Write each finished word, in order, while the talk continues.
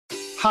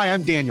Hi,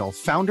 I'm Daniel,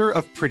 founder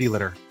of Pretty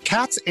Litter.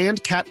 Cats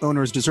and cat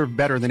owners deserve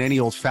better than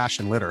any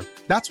old-fashioned litter.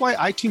 That's why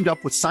I teamed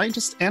up with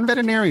scientists and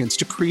veterinarians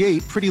to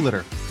create Pretty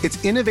Litter. Its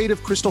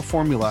innovative crystal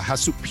formula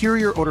has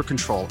superior odor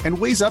control and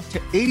weighs up to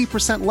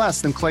 80%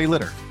 less than clay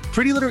litter.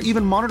 Pretty Litter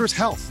even monitors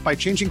health by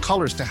changing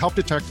colors to help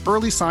detect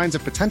early signs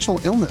of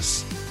potential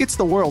illness. It's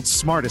the world's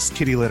smartest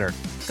kitty litter.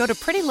 Go to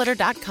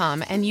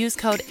prettylitter.com and use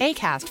code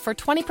ACAST for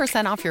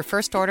 20% off your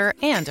first order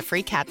and a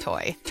free cat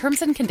toy.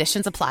 Terms and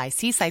conditions apply.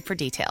 See site for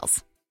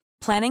details.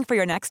 Planning for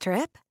your next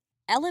trip?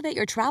 Elevate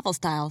your travel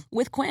style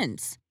with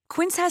Quince.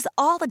 Quince has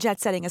all the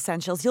jet-setting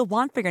essentials you'll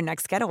want for your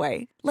next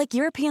getaway, like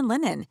European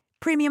linen,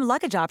 premium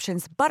luggage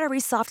options, buttery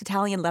soft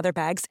Italian leather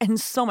bags,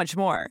 and so much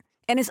more.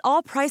 And is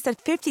all priced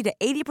at 50 to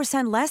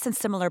 80% less than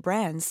similar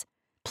brands.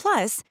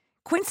 Plus,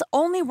 Quince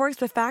only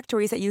works with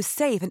factories that use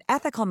safe and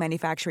ethical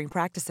manufacturing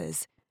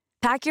practices.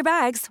 Pack your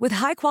bags with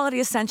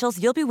high-quality essentials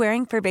you'll be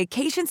wearing for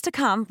vacations to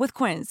come with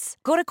Quince.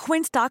 Go to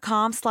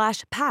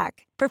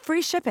quince.com/pack for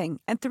free shipping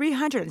and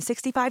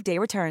 365-day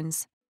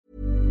returns.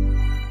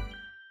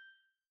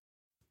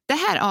 Det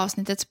här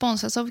avsnittet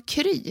sponsras av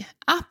Kry,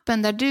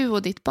 appen där du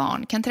och ditt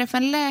barn kan träffa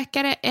en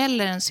läkare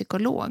eller en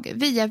psykolog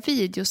via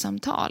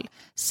videosamtal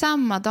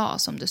samma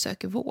dag som du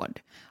söker vård,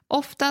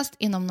 oftast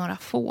inom några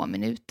få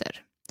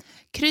minuter.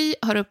 Kry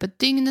har öppet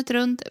dygnet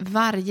runt,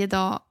 varje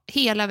dag,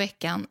 hela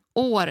veckan,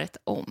 året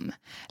om.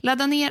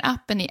 Ladda ner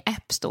appen i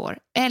App Store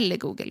eller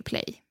Google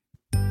Play.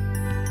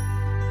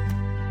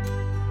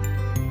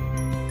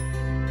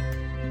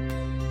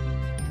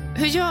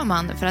 Hur gör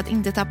man för att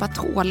inte tappa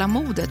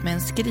tålamodet med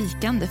en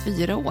skrikande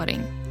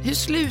 4-åring? Hur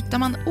slutar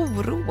man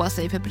oroa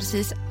sig för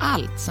precis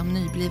allt som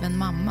nybliven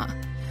mamma?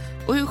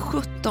 Och hur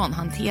 17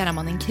 hanterar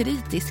man en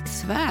kritisk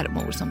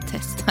svärmor som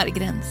testar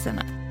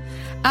gränserna?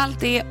 Allt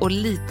det och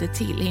lite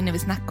till hinner vi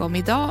snacka om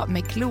idag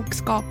med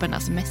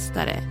klokskapernas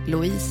mästare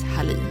Louise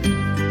Hallin.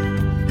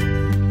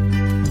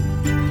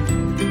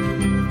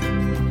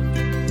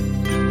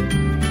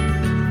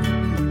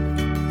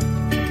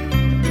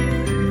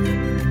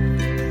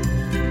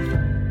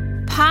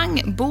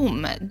 Pang,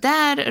 boom!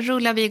 Där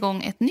rullar vi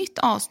igång ett nytt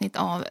avsnitt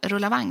av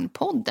Rulla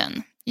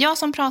Vagn-podden. Jag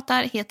som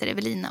pratar heter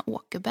Evelina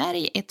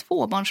Åkerberg, är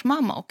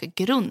tvåbarnsmamma och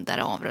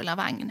grundare av Rulla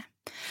Vagn.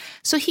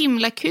 Så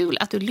himla kul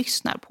att du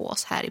lyssnar på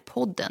oss här i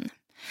podden.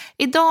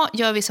 Idag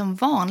gör vi som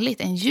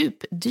vanligt en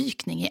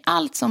djupdykning i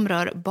allt som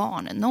rör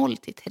barn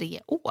 0-3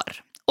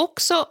 år.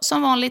 Också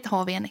som vanligt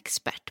har vi en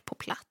expert på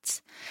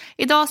plats.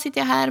 Idag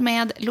sitter jag här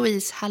med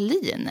Louise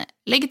Hallin,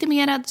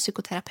 legitimerad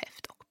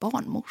psykoterapeut och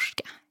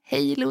barnmorska.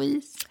 Hej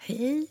Louise.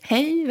 Hej.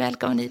 Hej,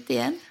 välkommen hit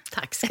igen.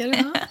 Tack ska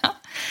du ha.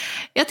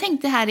 Jag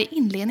tänkte här i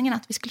inledningen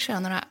att vi skulle köra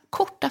några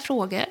korta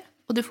frågor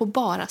och du får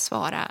bara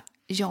svara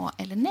ja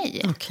eller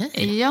nej.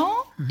 Okej.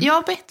 Ja, jag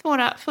har bett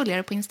våra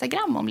följare på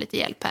Instagram om lite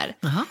hjälp här.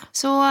 Aha.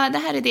 Så det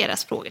här är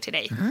deras frågor till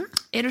dig.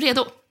 Är du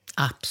redo?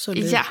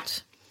 Absolut. Ja.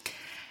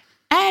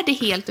 Är det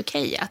helt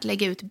okej att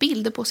lägga ut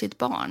bilder på sitt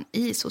barn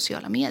i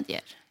sociala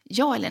medier?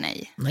 Ja eller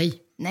nej?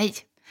 Nej. Nej.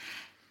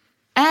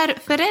 Är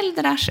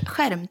föräldrars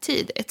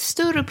skärmtid ett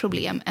större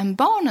problem än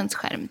barnens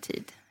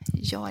skärmtid?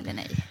 Ja eller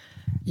nej?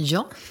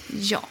 Ja.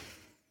 Ja.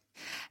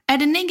 Är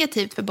det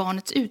negativt för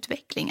barnets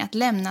utveckling att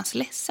lämnas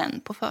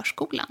ledsen på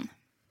förskolan?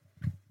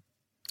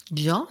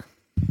 Ja.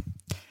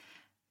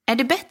 Är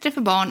det bättre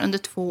för barn under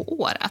 2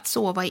 år att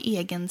sova i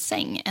egen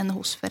säng än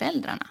hos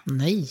föräldrarna?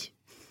 Nej.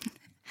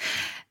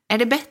 Är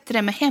det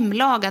bättre med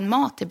hemlagad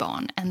mat till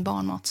barn än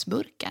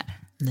barnmatsburkar?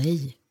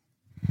 Nej.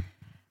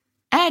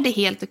 Är det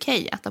helt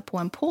okej att ha på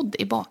en podd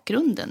i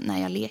bakgrunden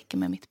när jag leker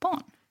med mitt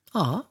barn?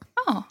 Ja.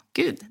 Ja,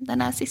 gud,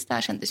 den här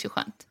sista kändes ju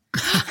skönt.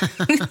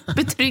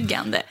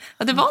 Betryggande.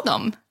 Ja, det var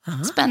dem.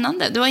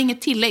 Spännande. Du har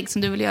inget tillägg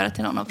som du vill göra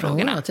till någon av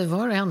frågorna? Ja, till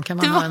var och en kan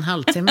man ha en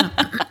halvtimme.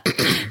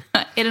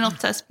 Är det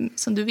något här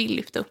som du vill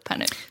lyfta upp här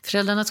nu?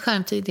 Föräldrarnas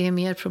skärmtid är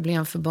mer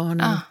problem för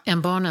barnen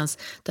än barnens.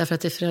 Därför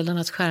att det är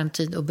föräldrarnas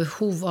skärmtid och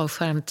behov av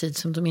skärmtid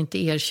som de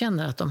inte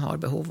erkänner att de har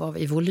behov av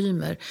i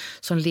volymer.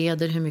 Som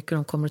leder hur mycket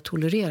de kommer att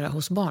tolerera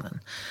hos barnen.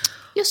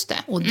 Just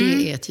det. Och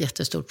det är ett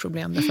jättestort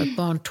problem. Därför att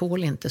barn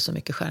tål inte så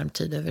mycket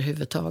skärmtid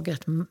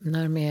överhuvudtaget.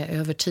 När de är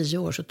över 10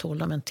 år så tål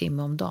de 1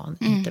 timme om dagen.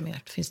 Inte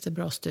mer. Det finns det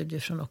bra studier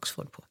från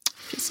Oxford på.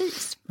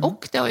 Precis.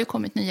 Och det har ju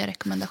kommit nya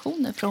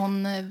rekommendationer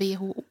från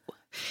WHO.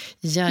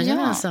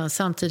 Jajamensan,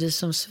 samtidigt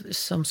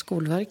som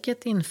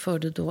Skolverket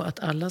införde då att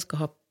alla ska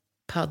ha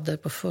paddor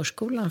på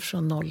förskolan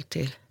från 0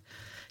 till...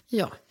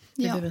 Ja,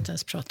 det behöver vi inte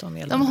ens prata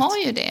om. De har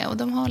ju det och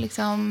de har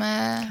liksom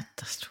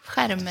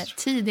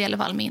skärmtid i alla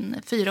fall. Min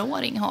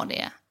 4-åring har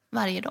det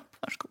varje dag på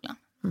förskolan.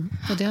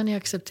 Och det har ni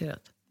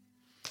accepterat?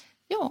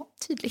 Ja,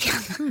 tydligen.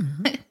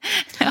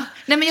 Ja.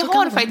 Nej, men jag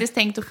har faktiskt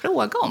tänkt att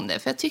fråga om det.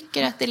 För jag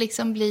tycker att det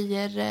liksom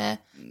blir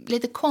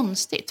lite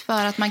konstigt.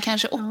 För att man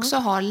kanske också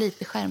har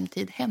lite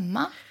skärmtid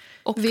hemma.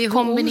 Och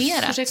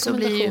kombinerat så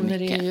blir det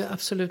mycket. Är ju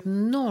absolut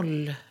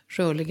 0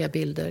 rörliga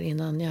bilder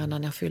innan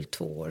hjärnan har fyllt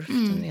 2 år.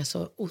 Den är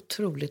så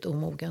otroligt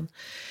omogen.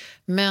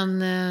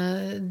 Men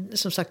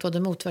som sagt det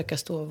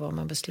motverkas då vad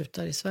man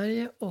beslutar i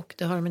Sverige. Och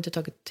det har de inte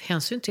tagit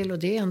hänsyn till. Och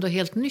det är ändå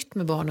helt nytt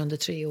med barn under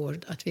 3 år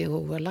att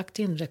WHO har lagt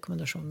in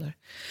rekommendationer.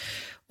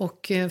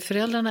 Och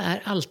föräldrarna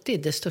är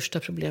alltid det största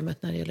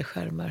problemet när det gäller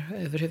skärmar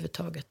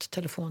överhuvudtaget.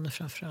 Telefoner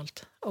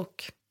framförallt.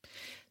 Och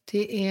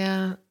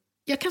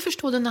jag kan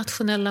förstå det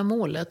nationella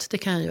målet, det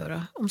kan jag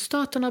göra. Om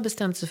staten har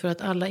bestämt sig för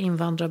att alla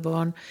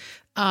invandrarbarn,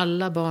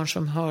 alla barn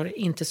som har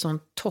inte sån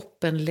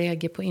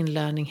toppenläge på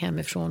inlärning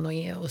hemifrån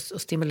och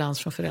stimulans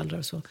från föräldrar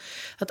och så,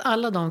 att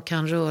alla de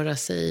kan röra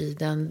sig i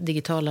den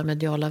digitala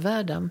mediala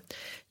världen,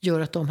 gör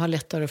att de har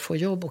lättare att få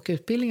jobb och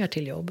utbildningar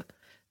till jobb.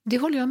 Det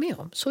håller jag med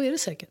om, så är det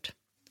säkert.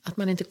 Att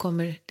man inte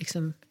kommer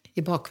liksom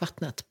i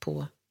bakvattnet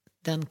på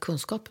den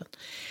kunskapen.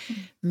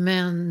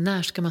 Men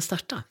när ska man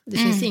starta? Det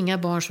finns inga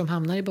barn som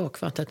hamnar i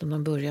bakvattnet om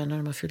de börjar när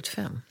de har fyllt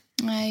 5.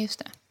 Nej, just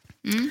det.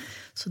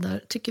 Så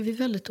där tycker vi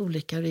väldigt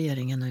olika,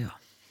 regeringen och jag.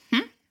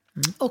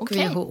 Och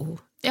Okej. WHO.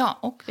 Ja,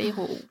 och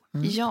WHO.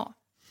 Ja.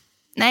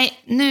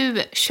 Nej,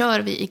 nu kör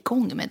vi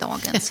igång med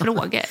dagens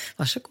frågor.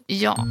 Varsågod.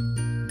 Ja.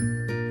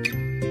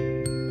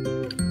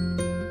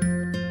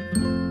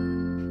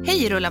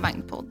 Hej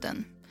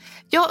Rullavagnpodden.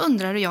 Jag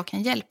undrar hur jag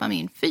kan hjälpa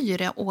min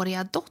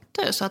 4-åriga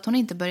dotter så att hon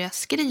inte börjar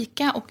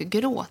skrika och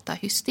gråta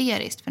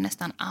hysteriskt för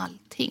nästan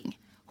allting.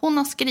 Hon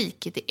har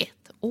skrikit i 1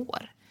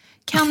 år.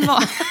 Kan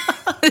vara...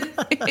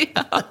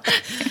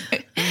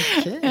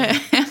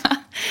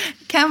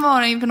 kan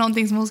vara inför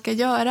någonting som hon ska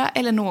göra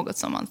eller något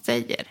som man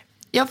säger.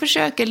 Jag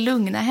försöker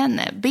lugna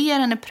henne, ber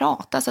henne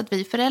prata så att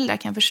vi föräldrar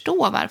kan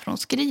förstå varför hon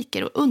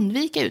skriker och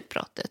undvika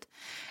utbrottet.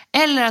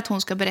 Eller att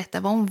hon ska berätta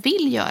vad hon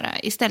vill göra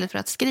istället för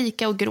att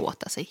skrika och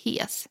gråta sig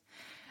hes.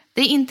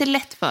 Det är inte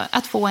lätt för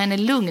att få henne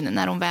lugn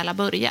när hon väl har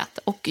börjat.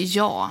 Och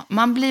ja,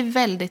 man blir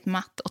väldigt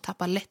matt och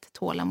tappar lätt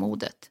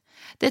tålamodet.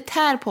 Det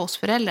tär på oss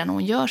föräldrar när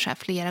hon gör så här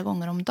flera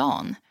gånger om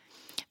dagen.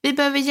 Vi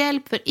behöver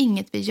hjälp för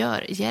inget vi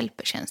gör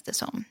hjälper, känns det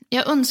som.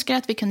 Jag önskar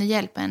att vi kunde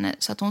hjälpa henne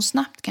så att hon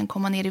snabbt kan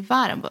komma ner i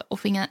varv och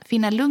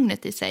finna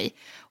lugnet i sig.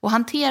 Och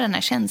hantera den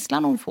här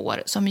känslan hon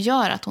får som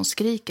gör att hon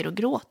skriker och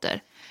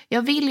gråter.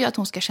 Jag vill ju att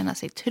hon ska känna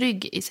sig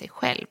trygg i sig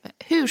själv.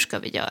 Hur ska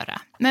vi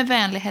göra? Med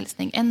vänlig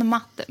hälsning, en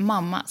matt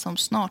mamma som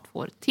snart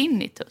får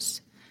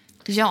tinnitus.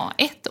 Ja,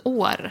 1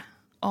 år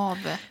av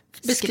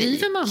skrik.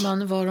 Beskriver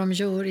mamman vad de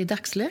gör i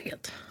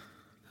dagsläget?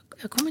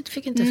 Jag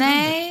fick inte fram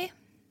det.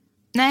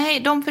 Nej,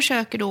 de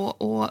försöker då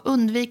att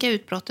undvika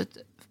utbrottet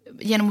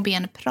genom att be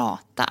henne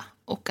prata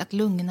och att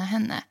lugna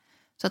henne.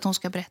 Så att hon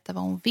ska berätta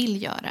vad hon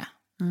vill göra.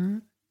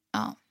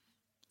 Ja.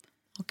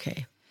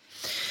 Okej.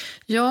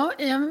 Ja,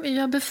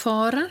 jag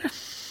befarar,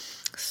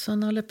 sa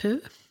Nalle Puh,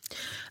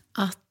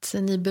 att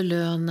ni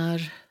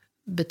belönar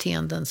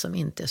beteenden som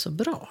inte är så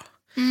bra.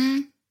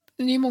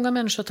 Det är många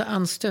människor som tar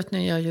anstöt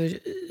när jag gör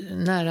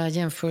nära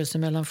jämförelse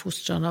mellan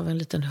fostran av en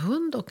liten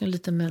hund och en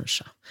liten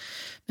människa.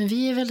 Men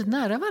vi är väldigt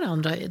nära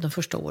varandra i de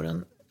första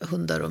åren,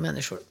 hundar och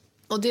människor.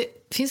 Och det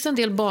finns en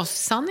del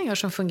bassanningar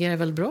som fungerar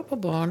väldigt bra på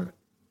barn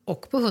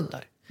och på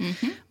hundar.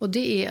 Och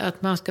det är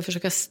att man ska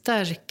försöka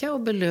stärka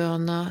och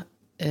belöna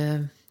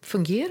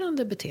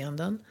fungerande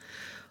beteenden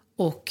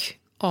och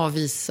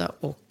avvisa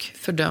och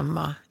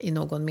fördöma i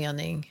någon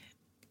mening,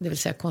 det vill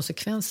säga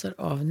konsekvenser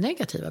av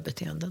negativa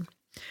beteenden.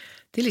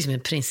 Det är liksom en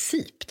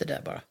princip det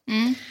där bara.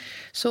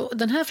 Så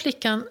den här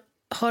flickan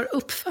har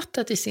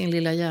uppfattat i sin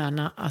lilla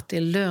hjärna att det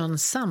är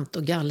lönsamt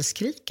att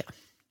gallskrika.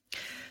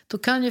 Då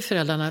kan ju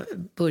föräldrarna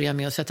börja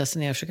med att sätta sig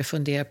ner och försöka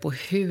fundera på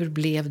hur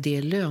blev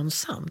det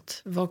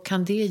lönsamt? Vad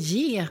kan det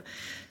ge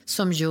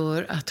som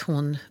gör att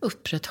hon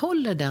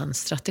upprätthåller den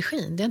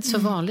strategin? Det är inte så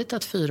vanligt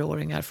att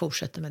 4-åringar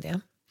fortsätter med det.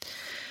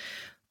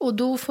 Och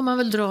då får man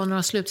väl dra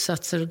några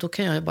slutsatser och då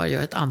kan jag bara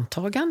göra ett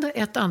antagande.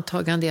 Ett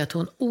antagande är att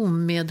hon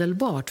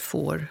omedelbart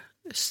får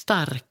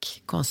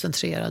stark,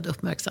 koncentrerad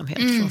uppmärksamhet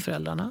från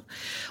föräldrarna.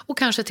 Och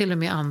kanske till och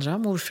med andra,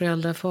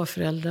 morföräldrar,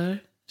 farföräldrar,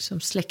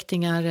 som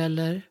släktingar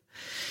eller...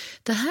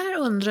 Det här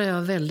undrar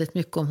jag väldigt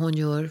mycket om hon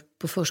gör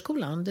på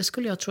förskolan. Det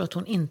skulle jag tro att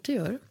hon inte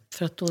gör.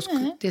 För att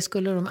det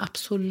skulle de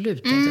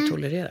absolut inte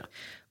tolerera.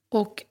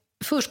 Och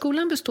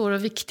förskolan består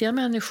av viktiga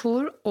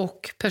människor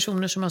och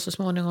personer som har så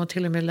småningom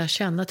till och med lär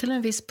känna till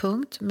en viss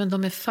punkt. Men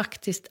de är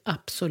faktiskt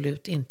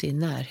absolut inte i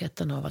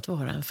närheten av att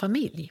vara en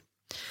familj.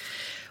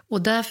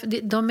 Och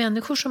därför, de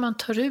människor som man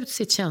tar ut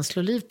sitt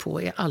känsloliv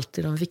på är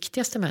alltid de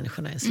viktigaste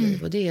människorna i ens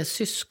liv. Och det är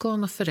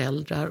syskon och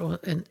föräldrar och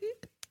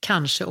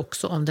kanske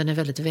också, om den är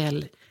väldigt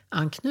väl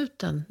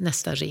anknuten,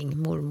 nästa ring,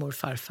 mormor,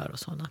 farfar och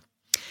sådana.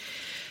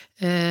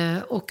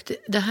 Och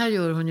det här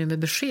gör hon ju med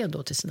besked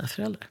då till sina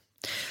föräldrar.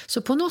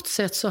 Så på något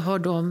sätt så har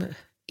de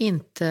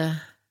inte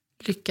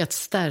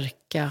lyckats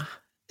stärka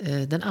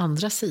den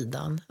andra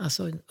sidan.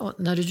 Alltså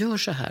när du gör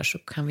så här så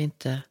kan vi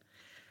inte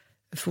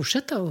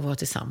fortsätta att vara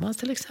tillsammans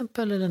till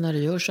exempel. Eller när du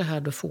gör så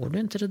här då får du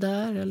inte det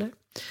där. Eller...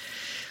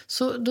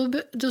 Så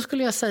då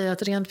skulle jag säga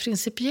att rent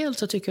principiellt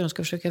så tycker jag att de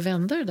ska försöka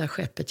vända det där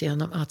skeppet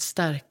genom att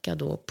stärka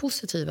då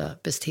positiva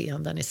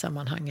beteenden i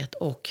sammanhanget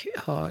och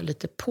ha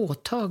lite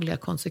påtagliga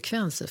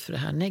konsekvenser för det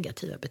här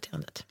negativa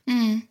beteendet.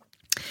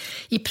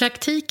 I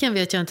praktiken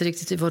vet jag inte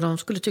riktigt vad de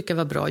skulle tycka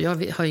var bra.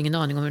 Jag har ingen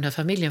aning om hur den här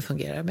familjen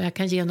fungerar, men jag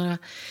kan ge några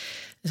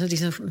Så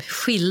liksom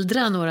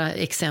skildra några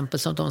exempel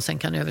som de sen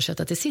kan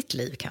översätta till sitt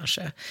liv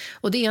kanske.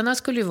 Och det ena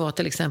skulle ju vara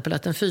till exempel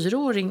att en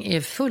 4-åring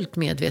är fullt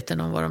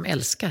medveten om vad de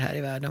älskar här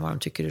i världen, vad de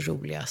tycker är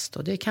roligast.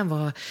 Och det kan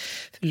vara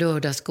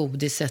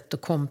lördagsgodiset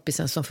och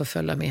kompisen som får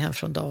följa med hem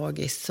från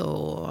dagis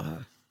och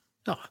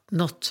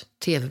något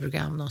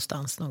tv-program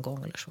någonstans någon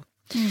gång eller så.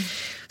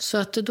 Så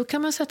att då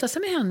kan man sätta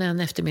sig med henne en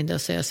eftermiddag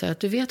och säga så här, att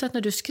du vet att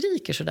när du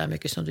skriker så där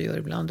mycket som du gör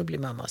ibland, då blir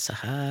mamma så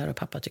här och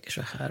pappa tycker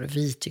så här och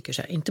vi tycker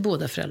så här. Inte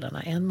båda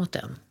föräldrarna, en mot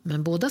en.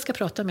 Men båda ska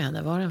prata med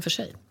henne, var en för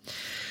sig.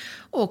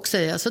 Och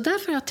säga, så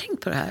därför har jag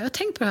tänkt på det här. Jag har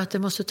tänkt på det här att det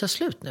måste ta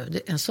slut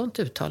nu. En sånt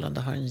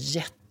uttalande har en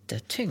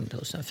jättetyngd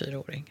hos en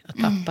 4-åring. Att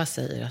pappa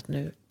säger att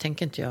nu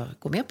tänker inte jag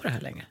gå med på det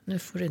här längre. Nu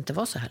får det inte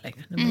vara så här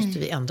längre. Nu måste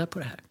vi ändra på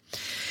det här.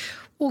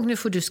 Och nu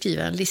får du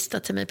skriva en lista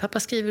till mig. Pappa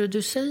skriver och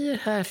du säger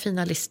här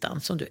fina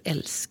listan som du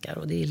älskar.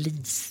 Och det är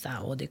Lisa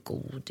och det är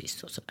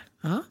godis och sådär.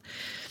 Ja.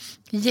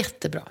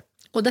 Jättebra.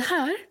 Och det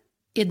här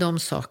är de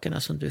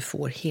sakerna som du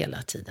får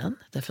hela tiden.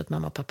 Därför att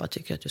mamma och pappa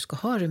tycker att du ska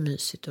ha det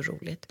mysigt och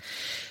roligt.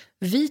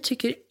 Vi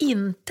tycker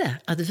inte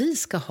att vi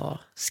ska ha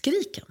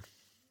skriken.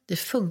 Det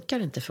funkar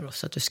inte för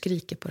oss att du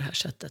skriker på det här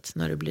sättet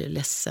när du blir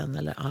ledsen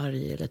eller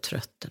arg eller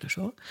trött eller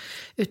så.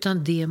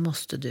 Utan det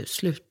måste du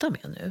sluta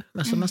med nu.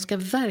 Alltså man ska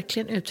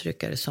verkligen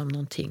uttrycka det som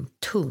någonting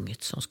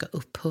tungt som ska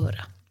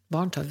upphöra.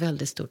 Barn tar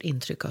väldigt stort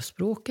intryck av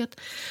språket.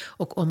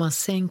 Och om man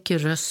sänker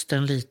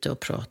rösten lite och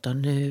pratar,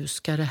 nu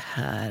ska det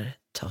här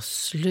ta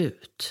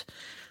slut.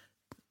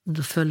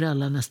 Då följer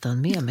alla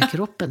nästan med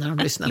kroppen när de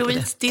lyssnar på det.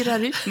 Louise stirrar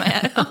ut mig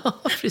här.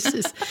 Ja,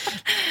 precis.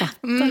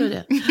 Fattar du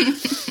det?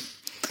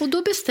 Och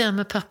då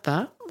bestämmer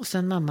pappa och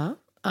sen mamma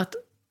att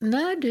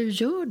när du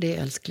gör det,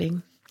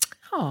 älskling,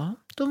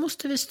 då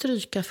måste vi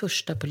stryka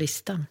första på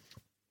listan.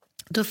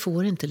 Då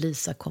får inte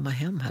Lisa komma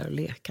hem här och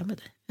leka med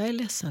dig. Jag är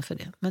ledsen för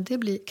det. Men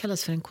det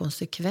kallas för en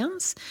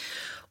konsekvens.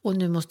 Och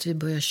nu måste vi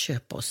börja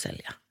köpa och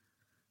sälja.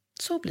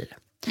 Så blir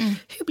det.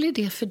 Hur blir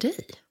det för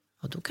dig?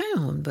 Och då kan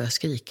ju hon börja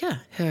skrika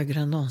högre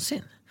än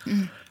någonsin.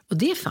 Och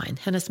det är fint.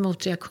 Hennes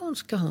motreaktion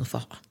ska hon få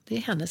ha. Det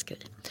är hennes grej.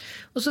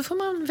 Och så får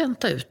man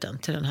vänta ut den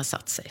till den har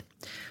satt sig.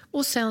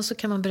 Och sen så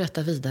kan man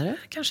berätta vidare.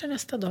 Kanske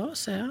nästa dag och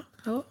säga.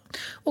 Ja.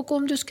 Och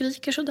om du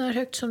skriker så där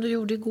högt som du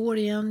gjorde igår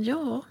igen.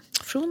 Ja,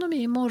 från och med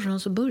imorgon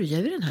så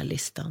börjar vi den här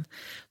listan.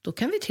 Då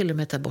kan vi till och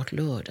med ta bort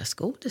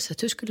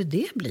lördagsgodiset. Hur skulle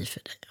det bli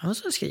för dig? Ja,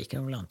 så skriker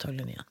hon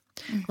antagligen igen.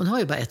 Hon har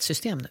ju bara ett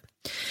system nu.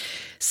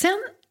 Sen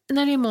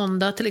när det är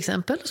måndag till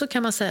exempel så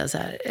kan man säga så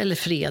här, eller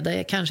fredag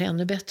är kanske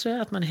ännu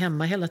bättre, att man är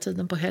hemma hela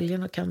tiden på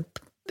helgen och kan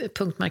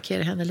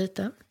punktmarkera henne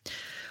lite.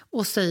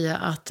 Och säga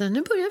att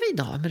nu börjar vi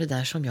idag med det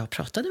där som jag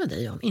pratade med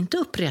dig om. Inte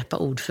upprepa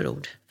ord för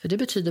ord. För det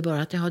betyder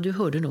bara att du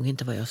hörde nog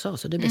inte vad jag sa,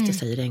 så det är bäst jag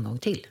säger det en gång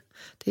till.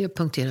 Det är att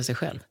punktera sig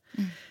själv.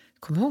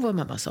 Kom ihåg vad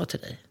mamma sa till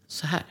dig.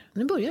 Så här,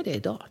 nu börjar det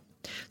idag.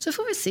 Så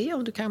får vi se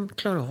om du kan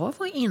klara av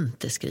att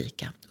inte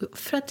skrika.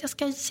 För att jag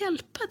ska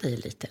hjälpa dig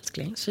lite,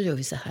 älskling, så gör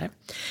vi så här.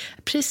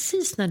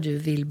 Precis när du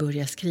vill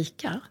börja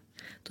skrika,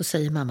 då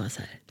säger mamma så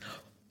här.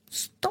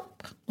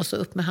 Stopp! Och så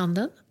upp med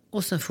handen.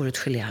 Och sen får du ett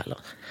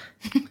geléhallon.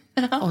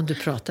 Om du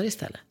pratar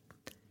istället.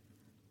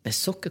 Med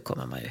socker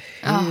kommer man ju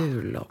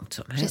hur långt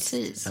som helst.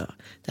 Precis. Ja.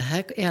 Det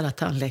här är alla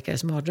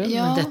tandläkares mardröm.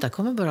 Men detta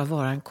kommer bara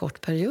vara en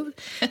kort period.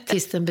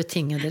 Tills den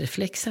betingade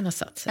reflexen har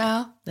satt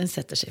sig. Den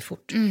sätter sig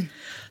fort.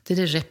 Det är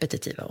det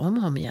repetitiva. Om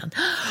och om igen.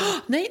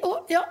 Nej,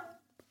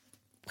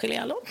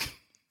 geléhallon.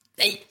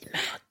 Nej, men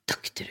vad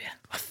duktig du är.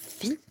 Vad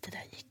fint det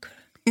där gick.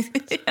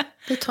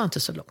 Det tar inte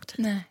så lång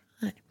tid. Nej.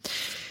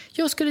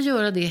 Jag skulle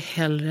göra det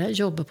hellre,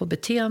 jobba på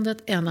beteendet,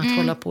 än att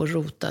hålla på och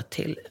rota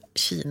till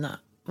Kina.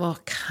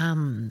 Vad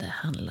kan det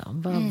handla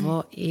om?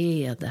 Vad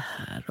är det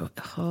här? Och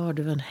har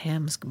du en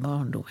hemsk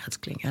barndom,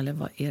 älskling? Eller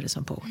vad är det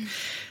som pågår?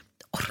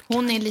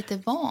 Hon är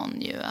lite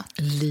van ju.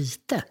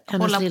 Lite.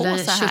 Hennes lilla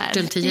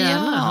körtel till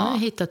hjärnan. Hon har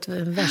hittat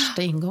den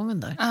värsta ingången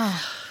där.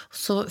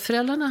 Så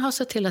föräldrarna har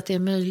sett till att det är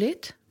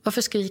möjligt.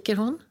 Varför skriker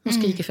hon? Hon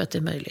skriker för att det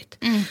är möjligt.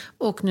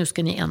 Och nu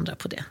ska ni ändra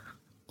på det.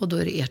 Och då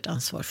är det ert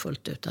ansvar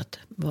fullt ut att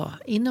vara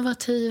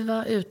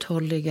innovativa,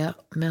 uthålliga,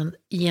 men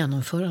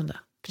genomförande.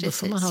 Precis.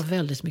 Då får man ha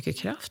väldigt mycket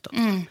kraft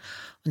också.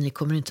 Och ni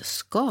kommer inte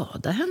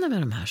skada henne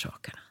med de här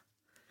sakerna.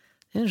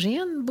 Det är en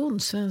ren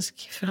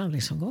bondsvensk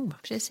förhandlingsomgång. Va?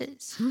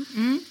 Precis.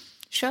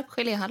 Köp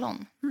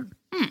geléhallon.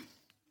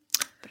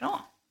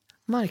 Bra.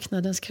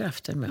 Marknadens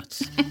krafter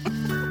möts.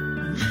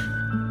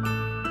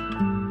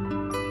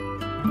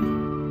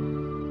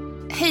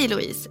 Hej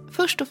Louise,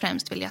 först och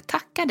främst vill jag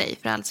tacka dig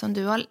för allt som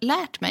du har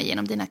lärt mig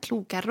genom dina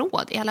kloka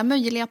råd i alla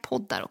möjliga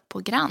poddar och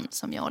program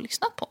som jag har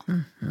lyssnat på.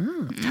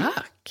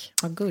 Tack,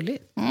 vad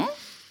gulligt.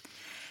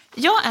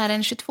 Jag är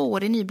en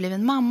 22-årig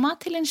nybliven mamma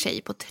till en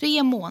tjej på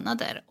 3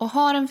 månader och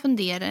har en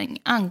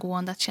fundering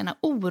angående att känna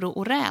oro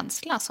och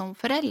rädsla som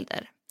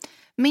förälder.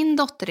 Min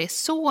dotter är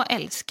så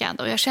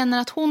älskad och jag känner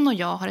att hon och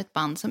jag har ett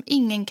band som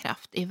ingen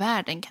kraft i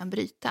världen kan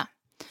bryta.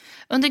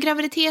 Under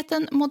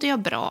graviditeten mådde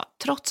jag bra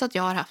trots att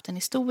jag har haft en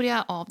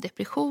historia av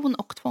depression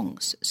och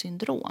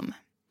tvångssyndrom.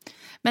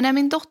 Men när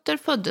min dotter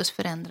föddes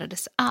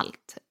förändrades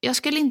allt. Jag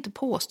skulle inte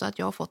påstå att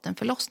jag har fått en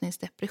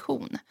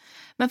förlossningsdepression.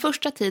 Men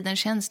första tiden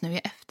känns nu i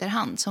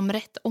efterhand som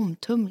rätt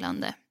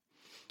omtumlande.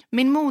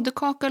 Min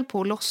moderkaka höll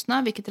på att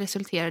lossna, vilket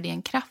resulterade i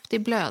en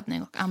kraftig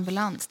blödning och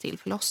ambulans till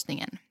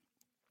förlossningen.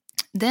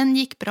 Den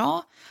gick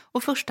bra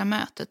och första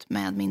mötet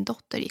med min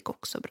dotter gick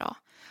också bra.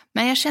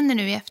 Men jag känner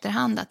nu i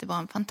efterhand att det var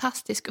en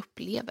fantastisk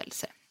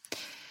upplevelse.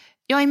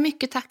 Jag är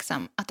mycket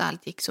tacksam att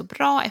allt gick så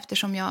bra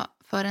eftersom jag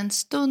för en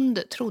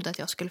stund trodde att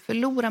jag skulle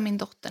förlora min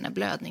dotter när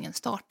blödningen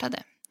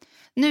startade.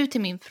 Nu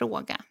till min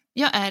fråga.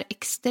 Jag är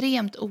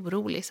extremt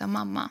orolig som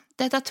mamma.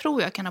 Detta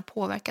tror jag kan ha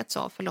påverkats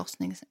av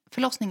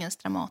förlossningens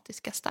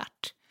dramatiska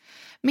start.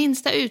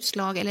 Minsta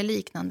utslag eller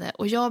liknande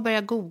och jag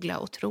börjar googla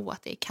och tro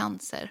att det är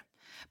cancer.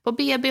 På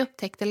BB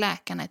upptäckte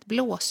läkarna ett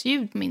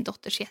blåsljud på min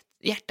dotters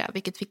hjärta,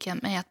 vilket fick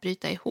mig att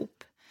bryta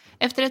ihop.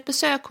 Efter ett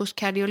besök hos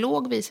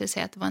kardiolog visade det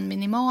sig att det var en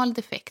minimal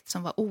defekt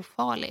som var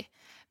ofarlig.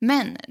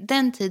 Men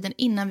den tiden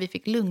innan vi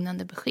fick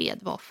lugnande besked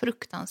var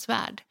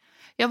fruktansvärd.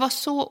 Jag var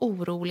så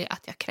orolig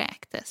att jag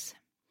kräktes.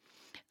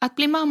 Att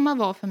bli mamma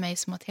var för mig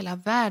som att hela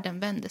världen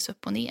vändes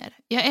upp och ner.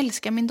 Jag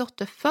älskar min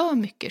dotter för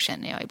mycket,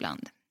 känner jag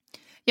ibland.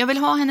 Jag vill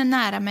ha henne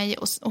nära mig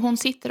och hon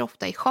sitter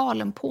ofta i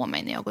sjalen på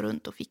mig när jag går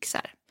runt och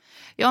fixar.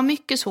 Jag har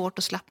mycket svårt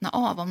att slappna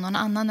av om någon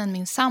annan än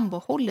min sambo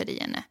håller i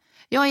henne.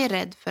 Jag är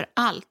rädd för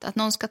allt, att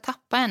någon ska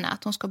tappa henne,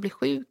 att hon ska bli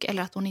sjuk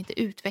eller att hon inte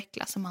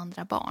utvecklas som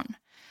andra barn.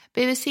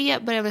 BVC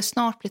börjar väl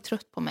snart bli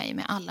trött på mig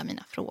med alla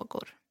mina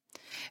frågor.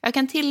 Jag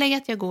kan tillägga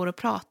att jag går och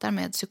pratar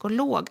med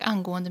psykolog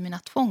angående mina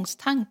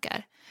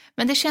tvångstankar.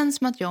 Men det känns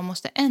som att jag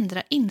måste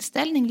ändra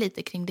inställning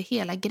lite kring det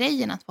hela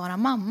grejen att vara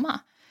mamma.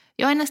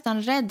 Jag är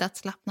nästan rädd att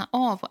slappna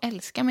av och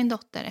älska min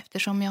dotter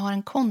eftersom jag har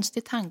en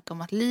konstig tanke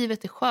om att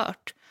livet är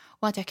skört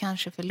och att jag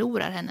kanske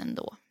förlorar henne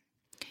ändå.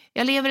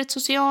 Jag lever ett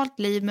socialt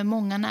liv med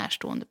många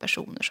närstående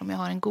personer som jag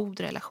har en god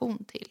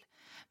relation till.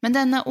 Men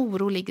denna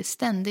oro ligger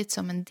ständigt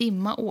som en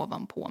dimma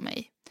ovanpå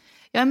mig.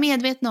 Jag är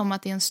medveten om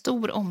att det är en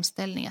stor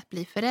omställning att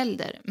bli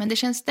förälder, men det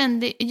känns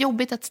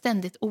jobbigt att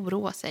ständigt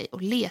oroa sig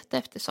och leta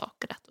efter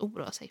saker att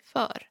oroa sig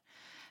för.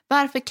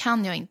 Varför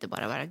kan jag inte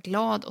bara vara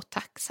glad och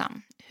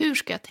tacksam? Hur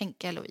ska jag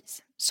tänka,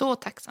 Louise? Så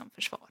tacksam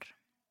för svar.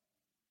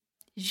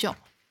 Ja.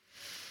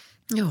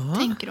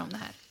 Tänker du om det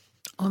här?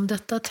 Om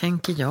detta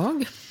tänker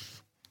jag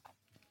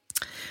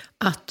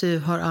att du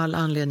har all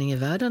anledning i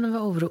världen att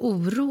vara oro.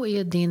 Oro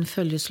är din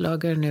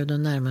följeslagare nu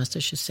de närmaste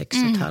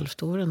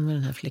 26,5 åren med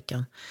den här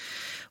flickan.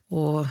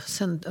 Och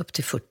sen upp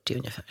till 40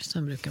 ungefär.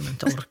 Sen brukar man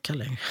inte orka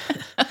längre.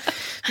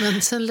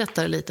 Men sen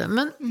lättar det lite.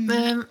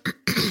 Men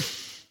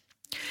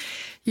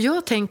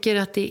jag tänker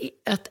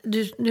att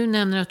du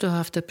nämner att du har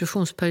haft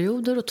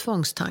depressionsperioder och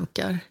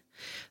tvångstankar.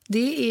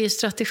 Det är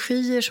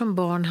strategier som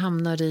barn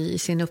hamnar i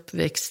sin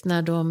uppväxt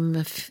när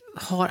de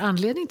har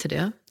anledning till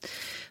det.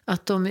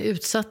 Att de är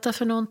utsatta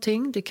för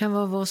någonting. Det kan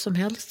vara vad som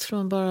helst,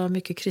 från bara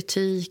mycket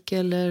kritik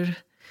eller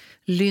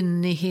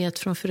lynnighet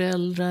från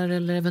föräldrar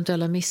eller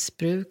eventuella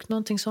missbruk.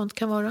 Någonting sånt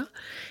kan vara.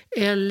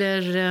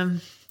 Eller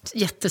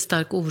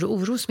jättestark oro.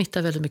 Oro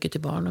smittar väldigt mycket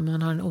till barn om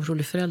man har en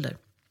orolig förälder.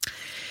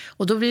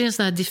 Och då blir det en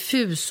sån här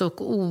diffus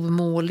och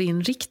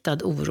omålinriktad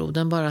oro.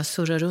 Den bara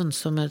surrar runt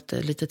som ett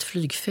litet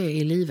flygfä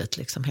i livet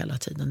liksom hela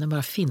tiden. Den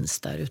bara finns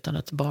där utan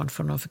att barn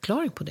får någon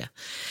förklaring på det.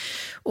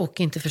 Och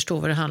inte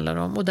förstår vad det handlar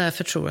om. Och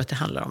därför tror att det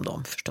handlar om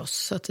dem förstås.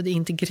 Så att det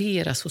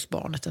integreras hos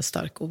barnet, en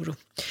stark oro.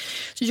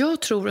 Så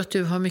jag tror att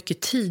du har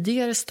mycket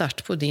tidigare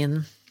start på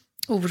din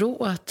oro.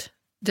 Och att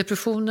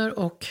depressioner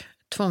och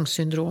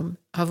tvångssyndrom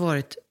har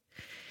varit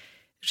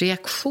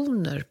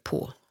reaktioner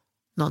på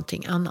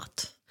någonting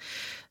annat.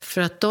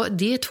 För att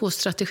det är 2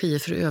 strategier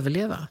för att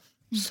överleva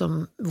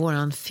som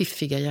våran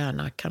fiffiga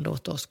hjärna kan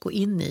låta oss gå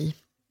in i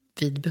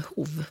vid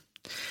behov.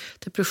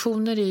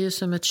 Depressioner är ju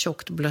som ett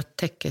tjockt blött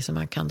täcke som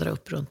man kan dra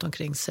upp runt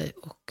omkring sig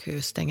och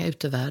stänga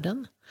ute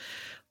världen.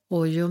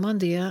 Och gör man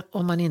det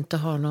om man inte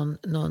har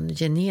någon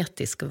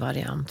genetisk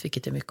variant,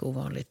 vilket är mycket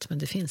ovanligt, men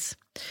det finns,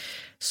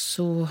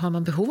 så har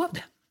man behov av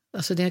det.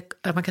 Alltså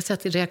man kan säga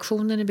att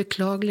reaktionen är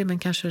beklaglig, men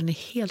kanske den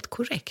är helt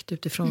korrekt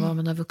utifrån vad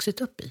man har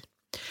vuxit upp i.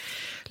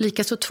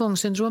 Likaså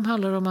tvångssyndrom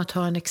handlar om att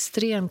ha en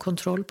extrem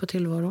kontroll på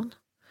tillvaron.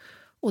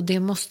 Och det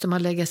måste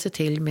man lägga sig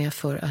till med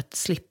för att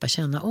slippa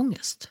känna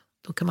ångest.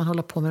 Då kan man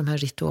hålla på med de här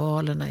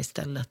ritualerna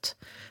istället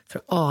för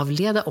att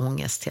avleda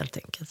ångest helt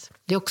enkelt.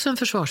 Det är också en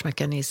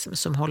försvarsmekanism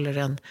som håller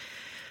en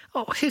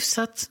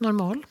hyfsat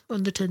normal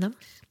under tiden.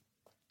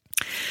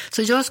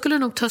 Så jag skulle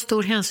nog ta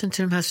stor hänsyn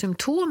till de här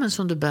symptomen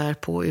som du bär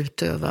på och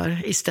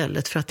utövar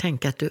istället för att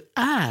tänka att du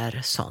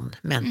är sån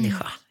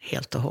människa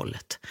helt och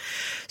hållet.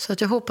 Så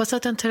att jag hoppas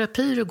att den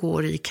terapi du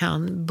går i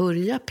kan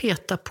börja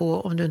peta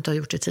på, om du inte har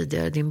gjort det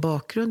tidigare, din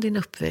bakgrund, din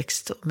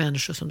uppväxt och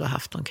människor som du har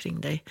haft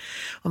omkring dig.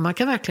 Om man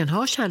kan verkligen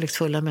ha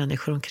kärleksfulla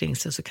människor omkring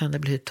sig så kan det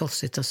bli hur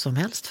tossigt som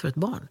helst för ett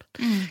barn.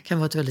 Det kan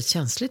vara ett väldigt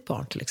känsligt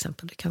barn till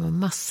exempel. Det kan vara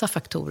massa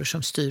faktorer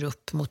som styr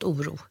upp mot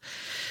oro.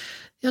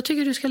 Jag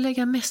tycker du ska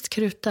lägga mest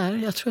krut där.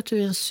 Jag tror att du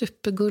är en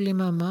supergullig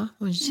mamma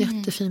och en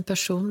jättefin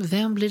person.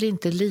 Vem blir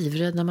inte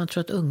livrädd när man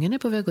tror att ungen är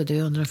på väg att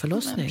dö under en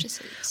förlossning?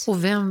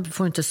 Och vem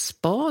får inte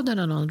spaden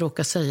när någon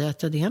råkar säga att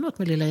det är något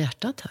med lilla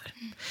hjärtat här?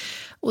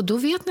 Och då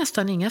vet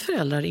nästan inga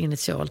föräldrar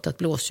initialt att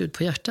blåsljud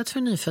på hjärtat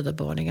för nyfödda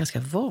barn är ganska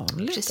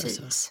vanligt.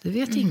 Alltså. Det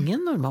vet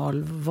ingen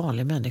normal,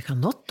 vanlig människa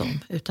något om.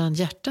 Utan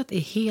hjärtat är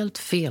helt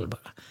fel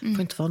bara. Det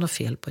får inte vara något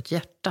fel på ett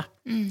hjärta.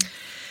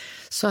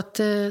 Så att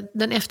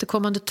den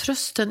efterkommande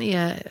trösten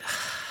är...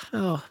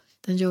 Ja,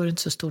 den gör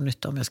inte så stor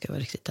nytta om jag ska vara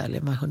riktigt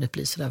ärlig. Man har hunnit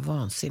bli så där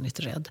vansinnigt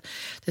rädd.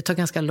 Det tar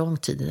ganska lång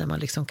tid innan man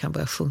liksom kan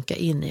börja sjunka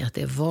in i att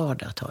det är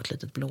vardag att ha ett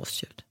litet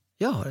blåsljud.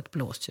 Jag har ett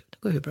blåsljud. Det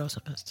går hur bra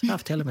som helst. Jag har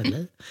haft hela mitt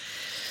liv.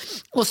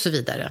 Och så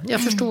vidare.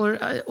 Jag förstår.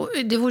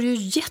 Det vore ju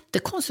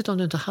jättekonstigt om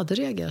du inte hade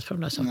reagerat på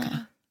de där sakerna.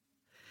 Nej.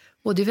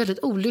 Och det är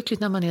väldigt olyckligt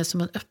när man är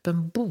som en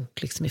öppen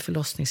bok liksom i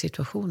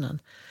förlossningssituationen.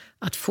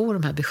 Att få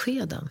de här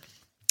beskeden.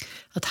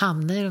 Att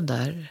hamna i de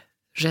där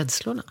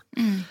rädslorna.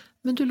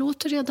 Men du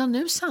låter redan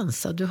nu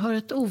sansa. Du har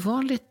ett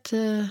ovanligt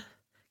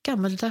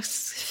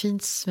gammaldags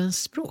fint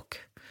svenskt språk.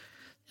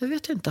 Jag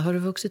vet inte, har du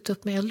vuxit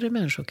upp med äldre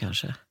människor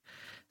kanske?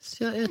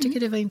 Så jag tycker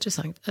det var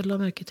intressant. Jag la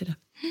märke till det.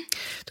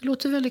 Du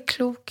låter väldigt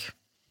klok.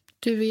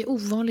 Du är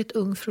ovanligt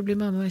ung för att bli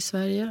mamma i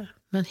Sverige.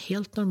 Men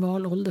helt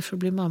normal ålder för att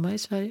bli mamma i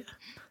Sverige.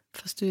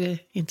 Fast du är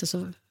inte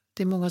så...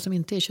 Det är många som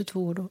inte är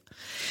 22 år då.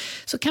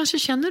 Så kanske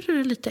känner du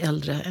dig lite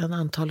äldre än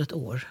antalet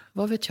år.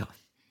 Vad vet jag?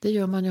 Det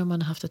gör man ju om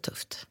man har haft det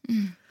tufft.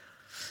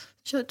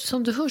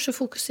 Som du hör så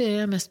fokuserar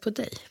jag mest på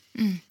dig.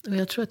 Och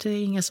jag tror att det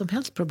är inga som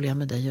helst problem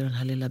med dig och den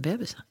här lilla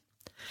bebisen.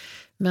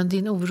 Men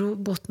din oro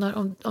bottnar,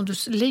 om du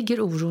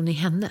lägger oron i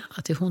henne,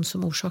 att det är hon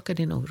som orsakar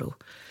din oro,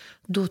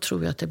 då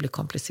tror jag att det blir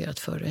komplicerat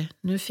för dig.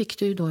 Nu fick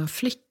du ju då en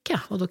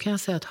flicka, och då kan jag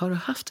säga att har du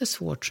haft det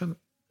svårt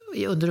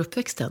under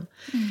uppväxten,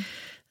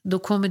 då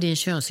kommer din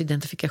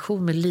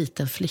könsidentifikation med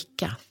liten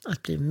flicka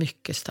att bli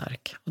mycket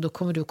stark. Och då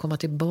kommer du att komma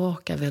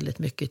tillbaka väldigt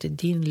mycket till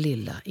din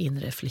lilla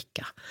inre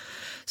flicka.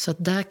 Så att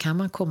där kan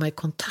man komma i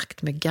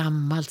kontakt med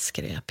gammalt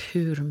skräp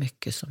hur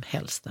mycket som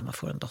helst när man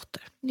får en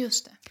dotter.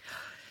 Just det.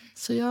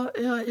 Så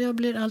jag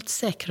blir allt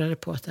säkrare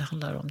på att det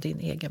handlar om din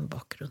egen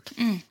bakgrund.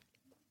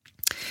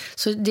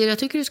 Så det jag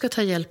tycker du ska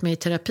ta hjälp med i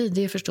terapi,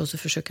 det är förstås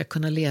att försöka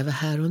kunna leva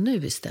här och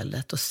nu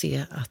istället. Och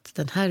se att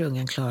den här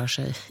ungen klarar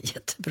sig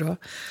jättebra.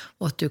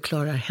 Och att du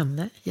klarar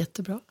henne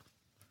jättebra.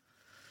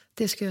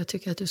 Det ska jag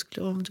tycka att du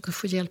skulle, om du kan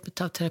få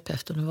hjälp av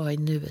terapeuten att vara i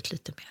nuet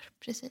lite mer.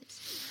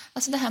 Precis.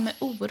 Alltså det här med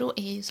oro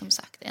är ju som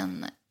sagt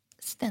en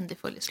ständig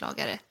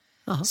följeslagare.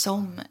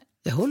 Som...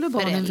 Det håller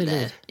barnen vid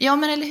liv. Ja,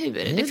 men eller hur?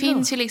 Det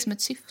finns ju liksom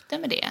ett syfte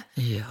med det.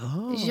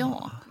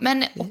 Ja.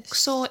 Men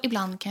också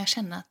ibland kan jag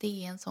känna att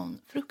det är en sån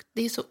frukt.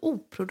 Det är så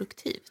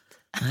oproduktivt.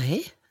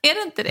 Nej. Är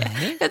det inte det?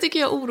 Nej. Jag tycker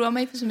jag oroar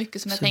mig för så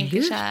mycket som jag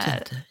tänker så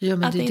här. Ja,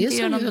 men det är det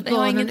som gör att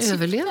barnen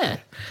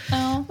överlever.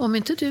 Ja.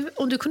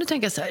 Om du kunde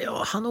tänka så här,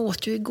 ja, han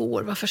åt ju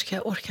igår, varför ska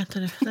jag orka inte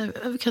nu? Nej,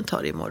 vi kan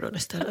ta det imorgon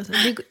istället.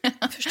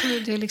 Förstår du?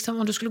 Det är liksom,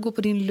 om du skulle gå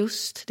på din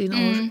lust, din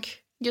ork,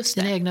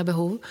 dina egna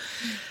behov.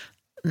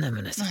 Nej,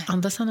 men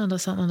andas han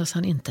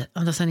inte.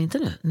 Andas han inte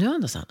nu? Nu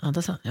andas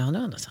han. Ja, nu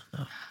andas han.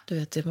 Ja. Du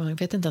vet, man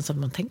vet inte ens vad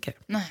man tänker.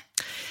 Nej.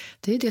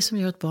 Det är det som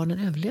gör att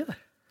barnen överlever.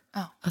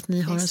 Ja, att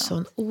ni har en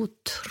sån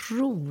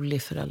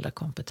otrolig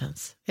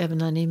föräldrakompetens. Även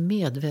när ni är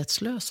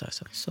medvetslösa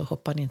så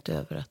hoppar ni inte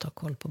över att ha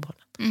koll på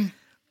barnen.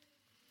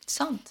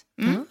 Sant.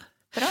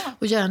 Bra.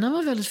 Och hjärnan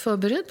var väldigt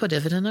förberedd på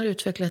det. För den har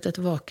utvecklat ett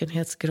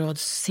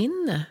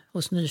vakenhetsgradssinne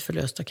hos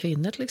nyförlösta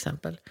kvinnor till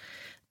exempel.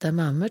 Där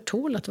mammor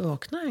tål att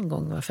vakna en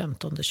gång var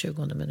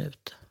 15-20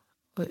 minut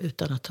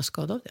utan att ta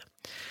skada av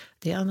det.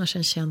 Det är annars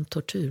en känd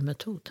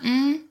tortyrmetod.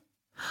 Men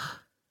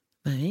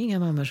det är inga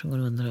mammor som går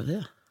under av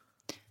det.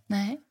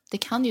 Nej, det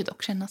kan ju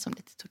dock kännas som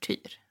lite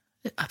tortyr.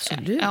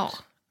 Absolut. Ja.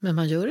 Men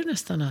man gör det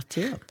nästan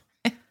alltid.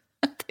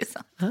 Det är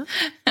sant.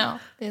 Ja,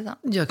 det är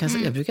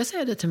sant. Jag brukar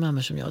säga det till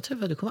mammor som jag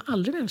träffar. Du kommer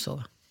aldrig mer att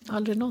sova.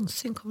 Aldrig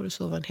någonsin kommer du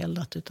sova en hel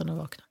natt utan att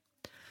vakna.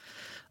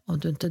 Om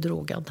du inte är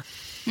drogad.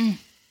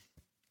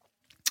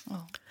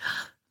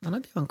 Man har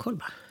björnkoll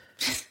bara.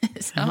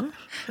 Ja.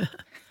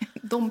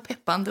 De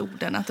peppande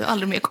orden att du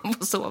aldrig mer kommer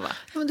att sova.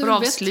 Men det är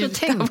bättre att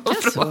tänka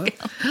så.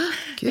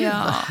 Gud,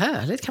 vad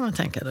härligt kan man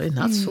tänka då. I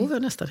natt sover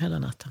jag nästan hela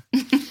natten.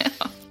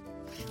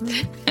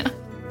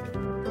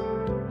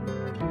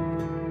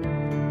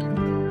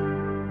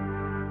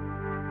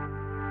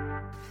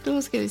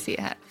 Då ska vi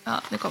se här.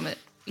 Ja, nu kommer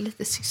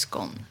lite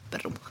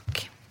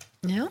syskonbråk.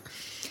 Ja,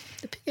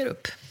 det piggar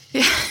upp.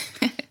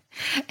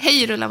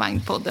 Hej Rulla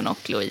Vagn-podden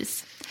och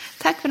Louise.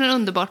 Tack för en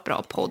underbart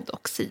bra podd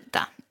och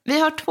sida. Vi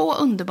har 2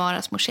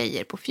 underbara små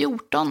tjejer på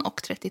 14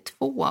 och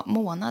 32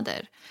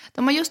 månader.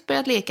 De har just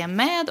börjat leka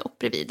med och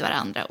bredvid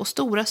varandra och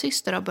stora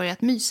syster har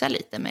börjat mysa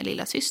lite med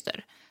lilla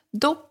syster.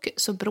 Dock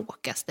så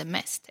bråkas det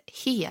mest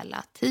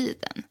hela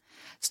tiden.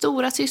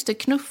 Stora syster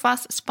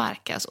knuffas,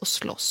 sparkas och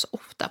slåss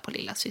ofta på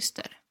lilla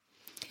syster.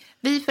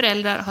 Vi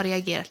föräldrar har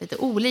reagerat lite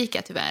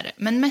olika tyvärr,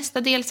 men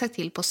mestadels sagt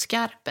till på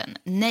skarpen.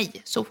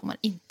 Nej, så får man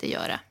inte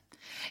göra.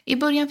 I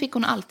början fick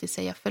hon alltid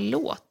säga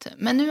förlåt,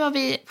 men nu har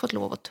vi fått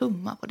lov att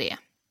tumma på det.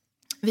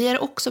 Vi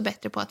är också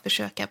bättre på att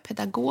försöka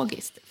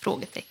pedagogiskt,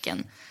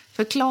 frågetecken,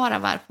 förklara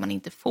varför man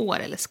inte får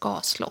eller ska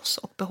slåss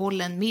och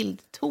behålla en mild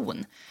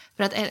ton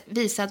för att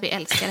visa att vi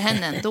älskar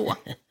henne ändå.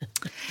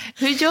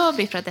 Hur gör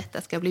vi för att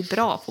detta ska bli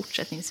bra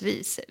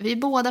fortsättningsvis? Vi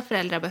båda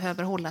föräldrar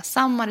behöver hålla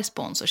samma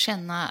respons och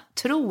känna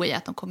tro i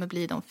att de kommer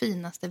bli de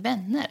finaste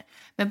vänner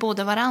med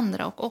både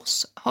varandra och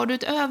oss. Har du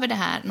utöver det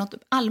här något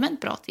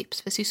allmänt bra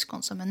tips för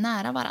syskon som är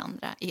nära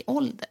varandra i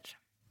ålder?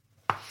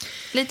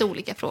 Lite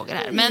olika frågor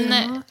här,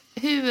 men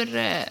hur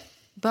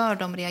bör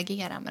de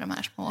reagera med de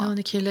här små... Ja,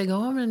 ni kan ju lägga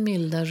av den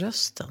milda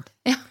rösten.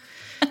 Ja.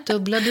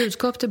 Dubbla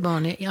budskap till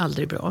barn är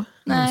aldrig bra.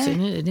 Nej.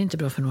 Det är inte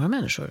bra för några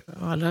människor.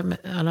 Och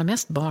allra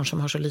mest barn som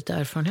har så lite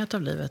erfarenhet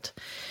av livet.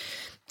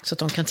 Så att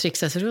de kan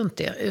trixa sig runt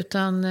det.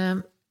 Utan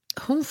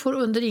hon får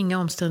under inga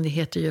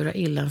omständigheter göra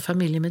illa en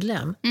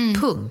familjemedlem.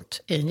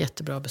 Punkt är en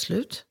jättebra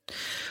beslut.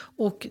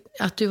 Och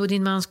att du och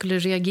din man skulle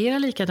reagera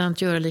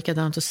likadant, göra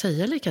likadant och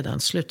säga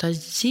likadant. Sluta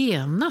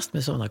genast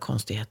med sådana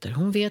konstigheter.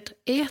 Hon vet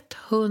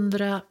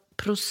 100%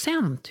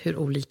 hur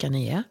olika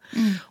ni är.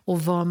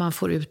 Och vad man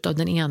får ut av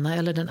den ena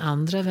eller den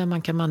andra. Vem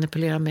man kan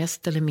manipulera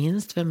mest eller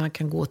minst. Vem man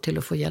kan gå till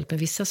och få hjälp med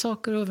vissa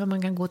saker. Och vem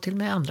man kan gå till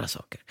med andra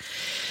saker.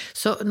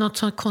 Så något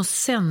sånt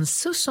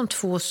konsensus som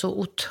två så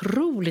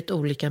otroligt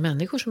olika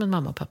människor som en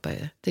mamma och pappa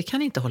är. Det kan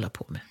ni inte hålla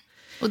på med.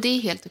 Och det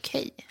är helt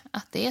okej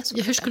att det är så.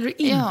 Ja, hur skulle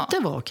det inte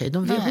vara okej?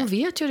 Hon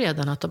vet ju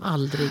redan att de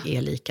aldrig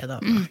är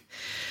likadana.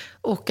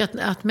 Och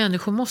att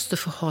människor måste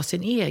få ha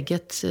sitt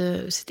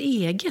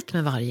eget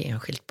med varje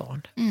enskilt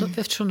barn.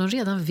 Eftersom de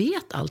redan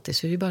vet allt det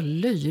så är det bara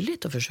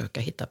löjligt att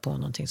försöka hitta på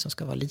någonting som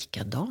ska vara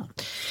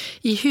likadant.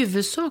 I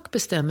huvudsak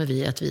bestämmer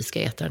vi att vi ska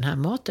äta den här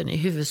maten. I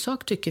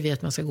huvudsak tycker vi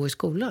att man ska gå i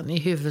skolan. I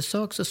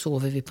huvudsak så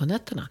sover vi på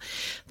nätterna.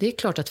 Det är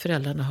klart att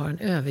föräldrarna har en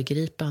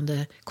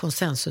övergripande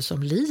konsensus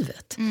om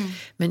livet.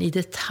 Men i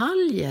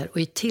detaljer och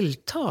i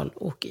tilltal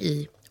och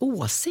i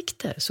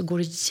åsikter så går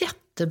det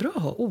jättebra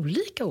att ha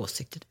olika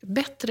åsikter.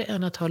 Bättre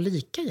än att ha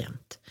lika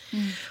jämt.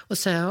 Och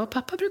säga,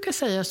 pappa brukar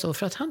säga så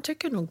för att han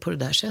tycker nog på det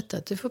där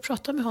sättet. Du får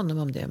prata med honom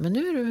om det. Men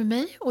nu är du med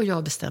mig och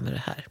jag bestämmer det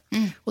här.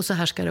 Och så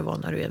här ska det vara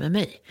när du är med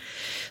mig.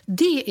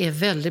 Det är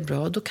väldigt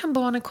bra. Då kan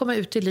barnen komma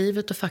ut i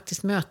livet och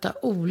faktiskt möta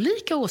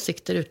olika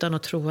åsikter utan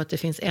att tro att det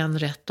finns en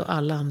rätt och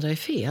alla andra är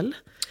fel.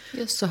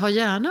 Så ha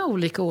gärna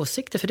olika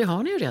åsikter, för det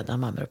har ni ju redan,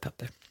 mammor och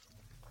pappor.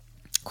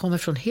 Kommer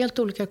från helt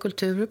olika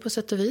kulturer på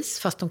sätt och vis,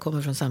 fast de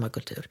kommer från samma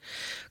kultur.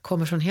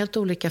 Kommer från helt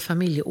olika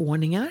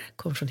familjeordningar,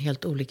 kommer från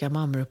helt olika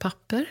mammor och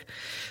pappor.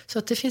 Så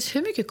att det finns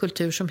hur mycket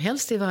kultur som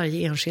helst i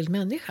varje enskild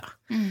människa.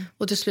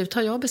 Och till slut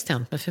har jag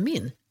bestämt mig för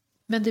min.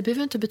 Men det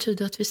behöver inte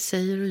betyda att vi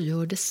säger och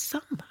gör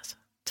detsamma. Alltså.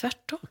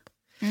 Tvärtom.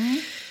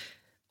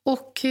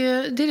 Och det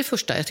är det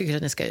första jag tycker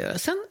att ni ska göra.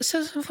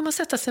 Sen får man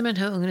sätta sig med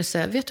den här ungen och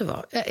säga, vet du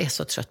vad, jag är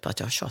så trött på att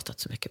jag har tjatat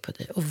så mycket på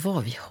dig. Och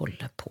vad vi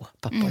håller på,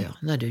 pappa och jag,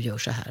 när du gör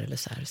så här eller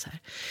så här och så här.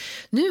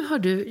 Nu har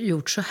du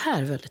gjort så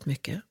här väldigt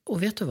mycket.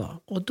 Och vet du vad,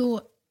 och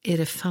då är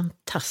det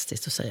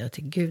fantastiskt att säga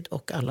till Gud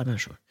och alla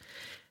människor.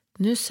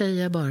 Nu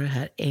säger jag bara det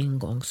här en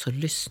gång, så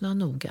lyssna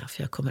noga.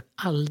 För jag kommer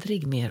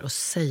aldrig mer att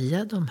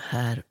säga de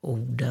här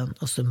orden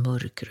och så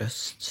mörk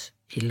röst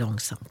i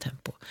långsamt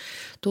tempo.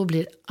 Då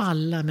blir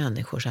alla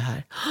människor så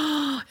här,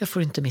 jag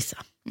får inte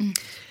missa.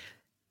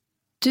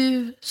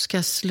 Du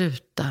ska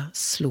sluta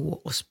slå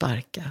och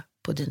sparka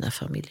på dina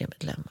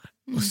familjemedlemmar.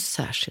 Och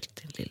särskilt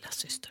din lilla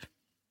syster.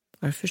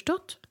 Har du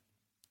förstått?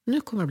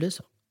 Nu kommer det bli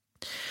så.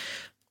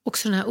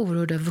 Också den här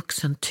oerhörda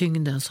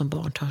vuxentyngden som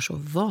barn tar så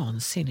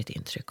vansinnigt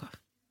intryck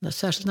av.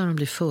 Särskilt när de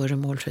blir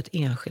föremål för ett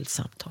enskilt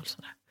samtal.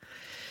 Sådär.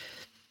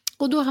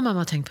 Och då har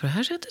mamma tänkt på det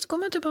här sättet. Så går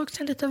man tillbaka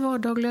till lite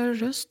vardagligare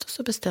röst och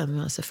så bestämmer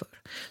man sig för.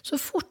 Så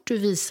fort du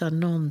visar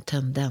någon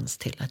tendens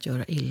till att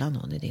göra illa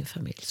någon i din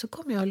familj så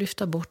kommer jag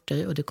lyfta bort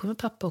dig, och det kommer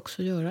pappa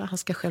också göra. Han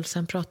ska själv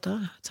sen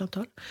prata ett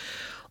samtal.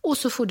 Och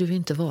så får du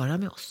inte vara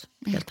med oss,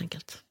 helt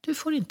enkelt. Du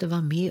får inte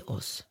vara med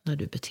oss när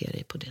du beter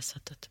dig på det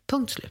sättet.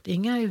 Punkt slut.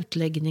 Inga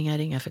utläggningar,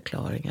 inga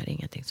förklaringar,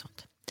 ingenting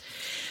sånt.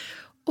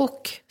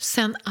 Och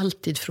sen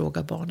alltid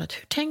fråga barnet,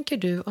 hur tänker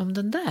du om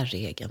den där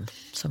regeln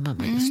som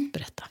mamma just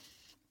berättade?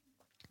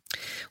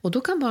 Och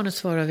då kan barnet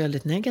svara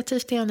väldigt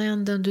negativt i ena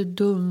änden. Du är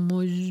dum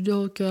och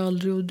jag kan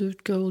aldrig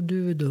och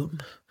du är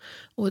dum.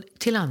 Och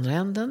till andra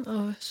änden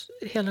av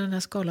hela den här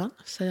skalan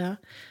säga,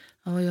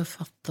 ja jag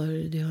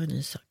fattar, det har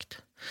ni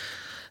sagt.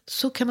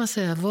 Så kan man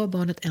säga, vad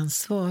barnet än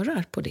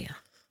svarar på det.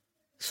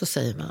 Så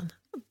säger man,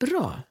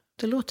 bra,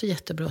 det låter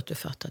jättebra att du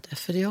fattat det.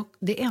 För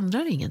det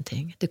ändrar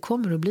ingenting, det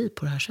kommer att bli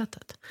på det här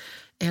sättet.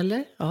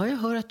 Eller, ja jag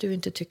hör att du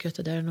inte tycker att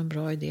det där är någon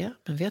bra idé.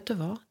 Men vet du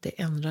vad,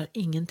 det ändrar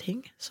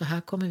ingenting. Så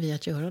här kommer vi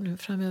att göra nu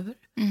framöver.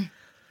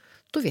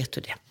 Då vet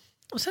du det.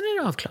 Och sen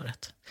är det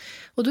avklarat.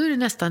 Och då är det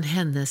nästan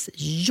hennes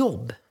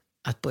jobb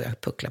att börja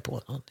puckla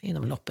på någon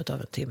inom loppet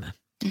av en timme.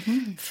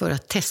 För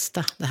att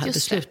testa det här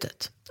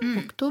beslutet.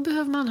 Och då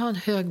behöver man ha en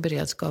hög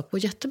beredskap. Och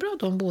jättebra att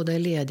de båda är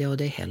lediga och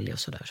det är helg och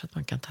sådär. Så att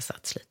man kan ta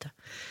sats lite.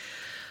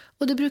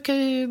 Och det brukar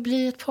ju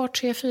bli ett par,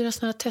 3, 4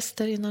 sådana här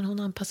tester innan hon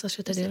anpassar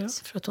sig till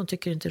det. För att hon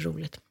tycker det inte är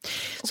roligt.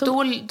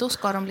 Och då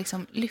ska de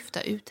liksom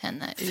lyfta ut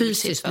henne ur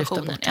fysiskt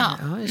situationen. Lyfta bort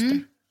henne. Ja, just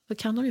det. Då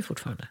kan de ju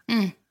fortfarande.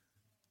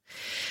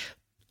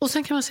 Och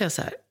sen kan man säga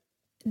så här.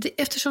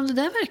 Eftersom det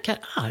där verkar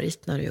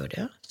argt när du gör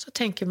det, så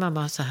tänker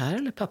mamma så här,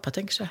 eller pappa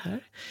tänker så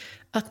här,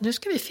 att nu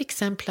ska vi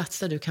fixa en plats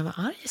där du kan vara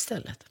arg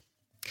istället.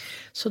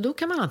 Så då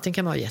kan man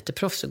antingen vara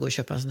jätteproffs och gå och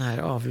köpa en sån här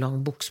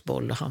avlång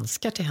boxboll och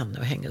handskar till henne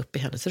och hänga upp i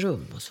hennes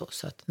rum och så.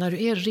 Så att när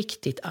du är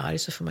riktigt arg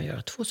så får man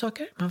göra 2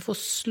 saker. Man får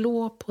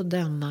slå på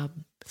denna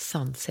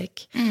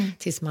sandsäck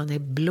tills man är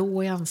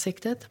blå i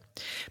ansiktet.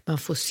 Man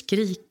får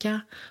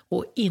skrika,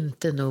 och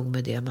inte nog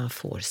med det, man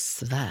får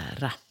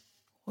svära.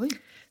 Oj.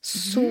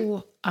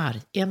 Så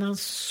arg. Är man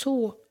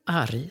så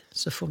arg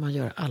så får man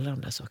göra alla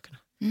de där sakerna.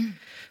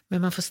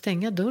 Men man får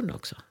stänga dörren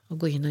också och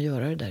gå in och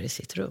göra det där i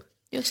sitt rum.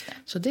 Just det.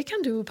 Så det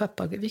kan du och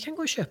pappa, vi kan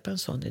gå och köpa en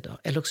sån idag.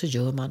 Eller också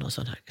gör man någon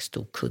sån här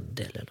stor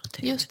kudde eller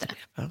någonting. Just det.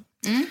 Ja.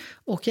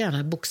 Och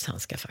gärna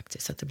boxhandskar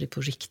faktiskt, så att det blir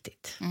på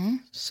riktigt.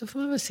 Så får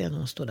man väl se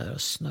någon står där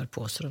och snör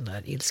på sig de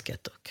där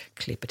ilsket och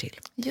klipper till.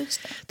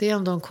 Just det. Det är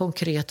ändå en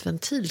konkret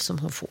ventil som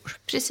hon får.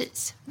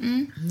 Precis.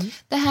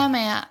 Det här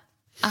med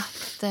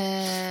att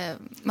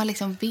man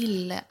liksom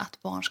vill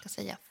att barn ska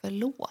säga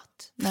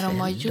förlåt när de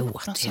har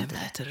gjort något sånt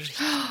där. Det är ett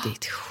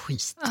riktigt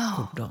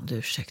skitord om du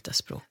ursäktar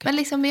språket. Men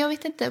liksom, jag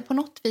vet inte, på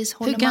något vis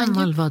håller Hur man ju på.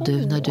 gammal var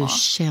du när du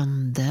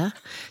kände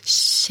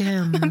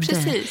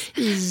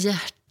i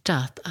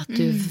hjärtat att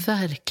du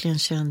verkligen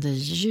kände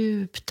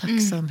djup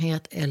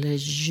tacksamhet eller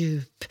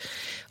djup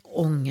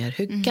ånger?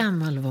 Hur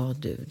gammal var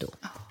du då?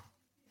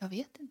 Jag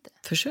vet inte.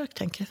 Försök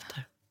tänka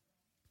efter.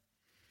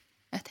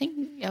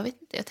 Jag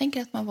vet inte. Jag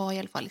tänker att man var i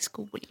alla fall i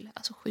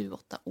alltså 7-8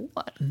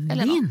 år. Minst.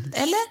 Eller något.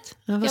 Eller?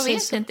 Ja, jag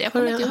vet inte. Jag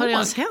kommer inte ihåg. Har det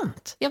ens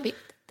hänt? Jag vet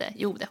inte.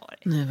 Jo, det har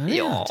det. Nu var det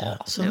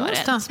inte. Så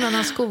någonstans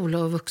mellan skola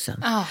och vuxen.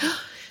 Ja.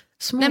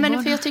 Nej,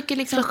 men för jag tycker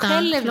liksom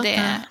själv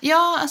det.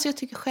 Ja, alltså jag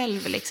tycker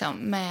själv liksom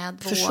med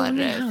vår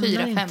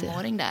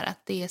 4-5-åring där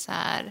att det är så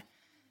här.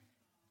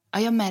 Ja,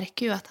 jag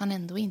märker ju att han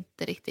ändå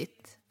inte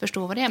riktigt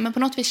förstår vad det är. Men på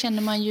något vis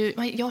känner man ju,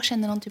 jag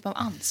känner någon typ av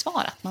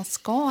ansvar att man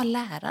ska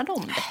lära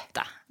dem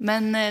detta.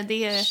 Men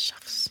det är,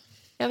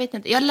 jag vet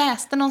inte. Jag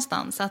läste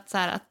någonstans att, så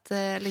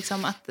här,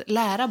 liksom, att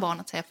lära barn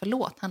att säga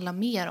förlåt handlar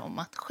mer om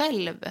att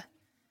själv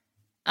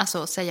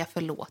alltså, säga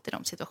förlåt i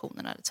de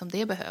situationerna som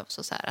det behövs.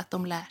 Och så här, att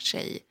de lär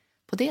sig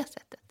på det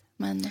sättet.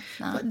 Men,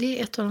 det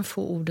är ett av de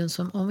få orden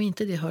som, om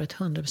inte det har ett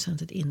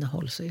 100%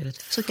 innehåll, så är det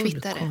ett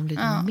fullkomligt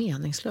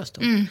meningslöst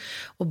ord.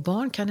 Och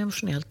barn kan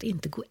emotionellt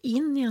inte gå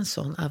in i en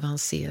sån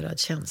avancerad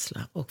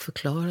känsla och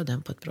förklara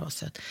den på ett bra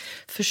sätt.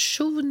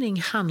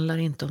 Försoning handlar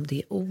inte om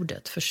det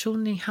ordet.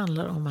 Försoning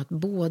handlar om att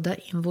båda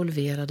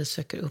involverade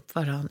söker upp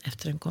varann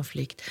efter en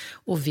konflikt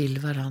och vill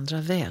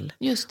varandra väl.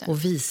 Just det.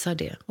 Och visar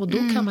det. Och då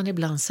kan man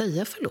ibland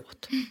säga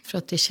förlåt. För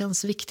att det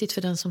känns viktigt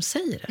för den som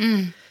säger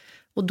det.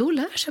 Och då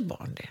lär sig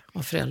barn det.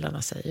 Och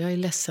föräldrarna säger, jag är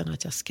ledsen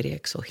att jag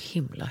skrek så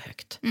himla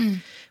högt.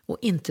 Och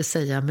inte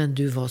säga, men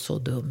du var så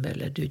dum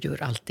eller du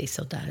gör alltid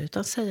så där.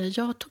 Utan säga,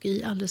 jag tog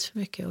i alldeles för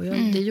mycket och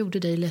det gjorde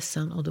dig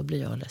ledsen och då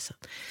blir jag ledsen.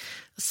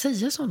 Att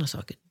säga sådana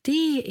saker,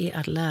 det är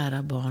att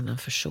lära barnen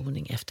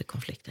försoning efter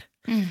konflikter.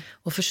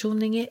 Och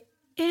försoning är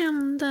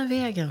enda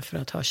vägen för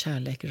att ha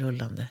kärlek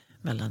rullande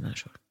mellan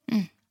människor.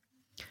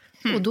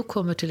 Och då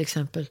kommer till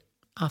exempel,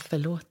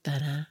 förlåt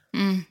där.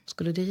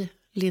 Skulle det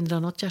lindra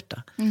något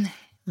hjärta?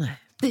 Nej.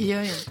 Det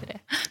gör ju inte det.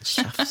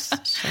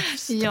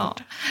 Tjafs. Ja,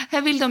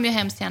 här vill de ju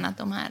hemskt gärna att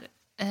de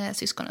här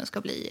syskonen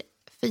ska bli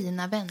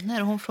fina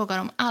vänner. Och hon frågar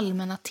om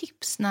allmänna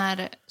tips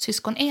när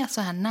syskon är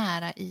så här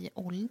nära i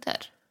ålder.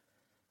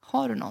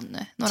 Har du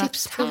några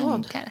tips på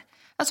tankar?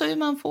 Alltså hur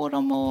man får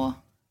dem att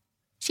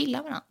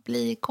chilla varandra,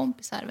 bli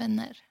kompisar,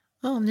 vänner.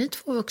 Ja, om ni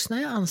 2 vuxna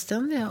är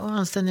anständiga och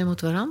anständiga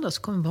mot varandra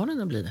så kommer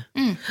barnen att bli det.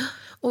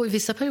 Och i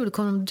vissa perioder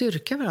kommer de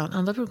dyrka varandra,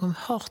 andra perioder kommer de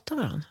hata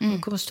varandra.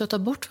 De kommer stöta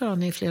bort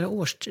varandra i flera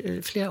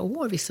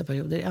år vissa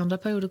perioder. I andra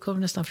perioder kommer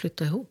de nästan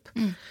flytta ihop.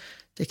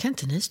 Det kan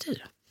inte ni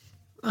styra.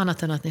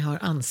 Annat än att ni har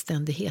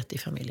anständighet i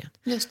familjen.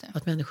 Just det.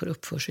 Att människor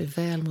uppför sig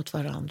väl mot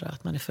varandra,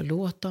 att man är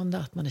förlåtande,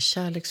 att man är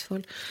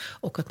kärleksfull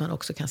och att man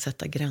också kan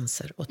sätta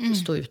gränser och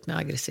stå ut med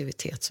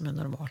aggressivitet som är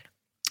normal.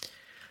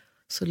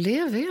 Så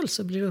lev väl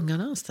så blir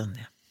ungarna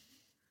anständiga.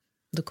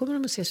 Då kommer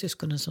de att se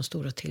syskonen som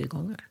stora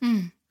tillgångar.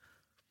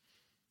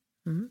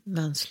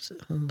 Men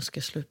hon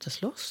ska sluta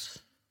slåss.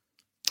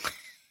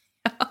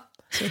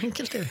 Så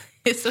enkelt är det.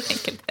 Det är så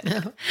enkelt.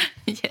 Ja.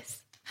 Yes.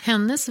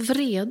 Hennes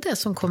vrede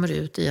som kommer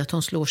ut i att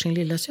hon slår sin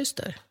lilla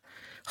syster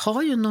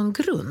har ju någon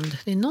grund.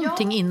 Det är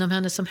någonting inom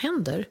henne som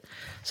händer.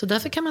 Så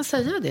därför kan man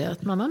säga det.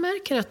 Att mamma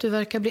märker att du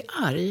verkar bli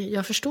arg.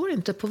 Jag förstår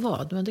inte på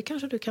vad. Men det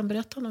kanske du kan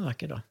berätta någon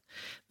vacker dag.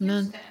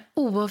 Men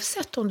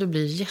oavsett om du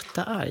blir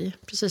jättearg.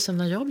 Precis som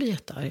när jag blir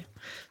jättearg.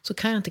 Så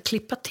kan jag inte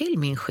klippa till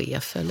min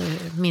chef.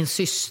 Eller min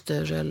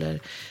syster.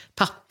 Eller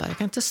pappa. Jag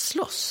kan inte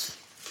slåss.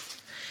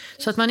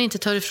 Så att man inte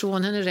tar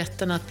ifrån henne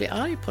rätten att bli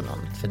arg på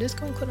någon. För det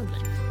ska hon kunna bli.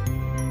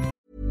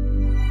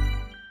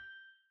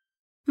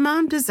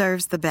 Mom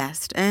deserves the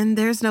best, and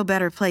there's no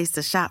better place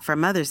to shop for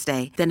Mother's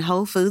Day than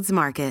Whole Foods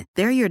Market.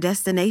 They're your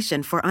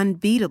destination for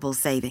unbeatable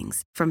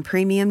savings, from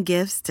premium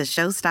gifts to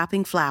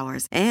show-stopping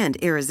flowers and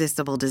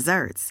irresistible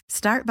desserts.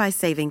 Start by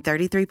saving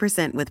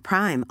 33% with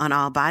Prime on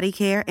all body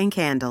care and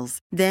candles.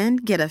 Then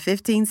get a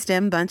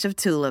 15-stem bunch of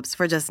tulips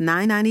for just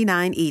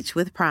 $9.99 each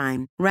with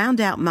Prime.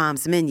 Round out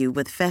Mom's menu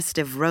with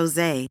festive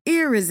rosé,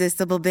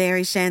 irresistible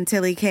berry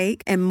chantilly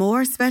cake, and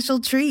more special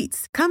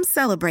treats. Come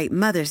celebrate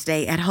Mother's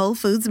Day at Whole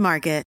Foods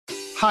Market.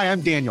 Hi,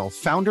 I'm Daniel,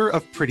 founder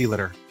of Pretty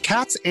Litter.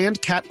 Cats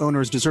and cat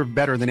owners deserve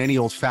better than any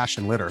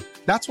old-fashioned litter.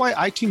 That's why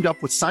I teamed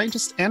up with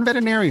scientists and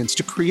veterinarians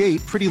to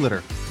create Pretty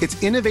Litter. Its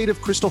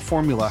innovative crystal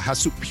formula has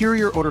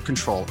superior odor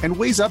control and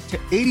weighs up to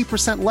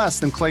 80%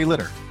 less than clay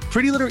litter.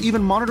 Pretty Litter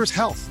even monitors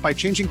health by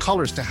changing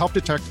colors to help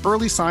detect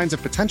early signs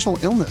of potential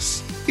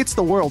illness. It's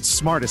the world's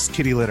smartest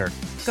kitty litter.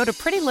 Go to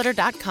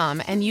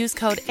prettylitter.com and use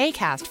code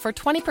ACAST for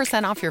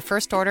 20% off your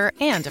first order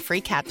and a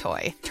free cat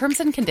toy. Terms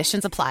and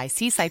conditions apply.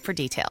 See site for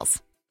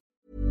details.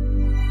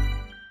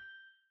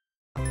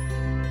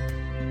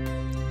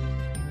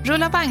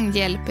 Rullavagn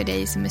hjälper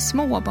dig som är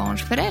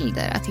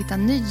småbarnsförälder att hitta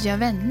nya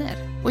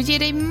vänner och ger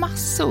dig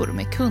massor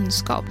med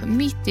kunskap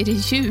mitt i det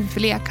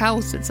ljuvliga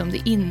kaoset som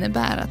det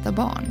innebär att ha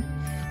barn.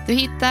 Du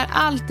hittar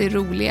allt det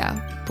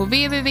roliga på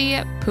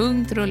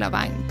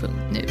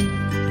www.rullavagn.nu.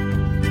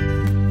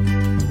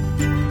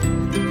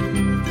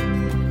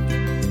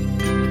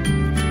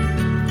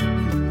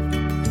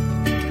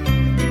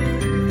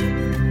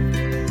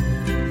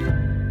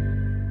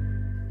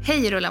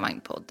 Hej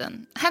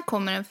Rullavagn-podden. Här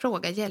kommer en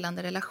fråga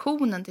gällande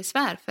relationen till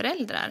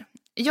svärföräldrar.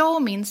 Jag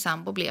och min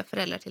sambo blev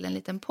föräldrar till en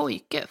liten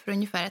pojke för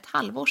ungefär ett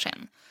halvår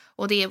sedan.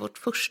 Och det är vårt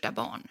första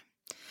barn.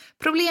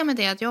 Problemet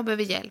är att jag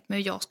behöver hjälp med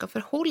hur jag ska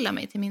förhålla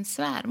mig till min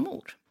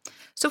svärmor.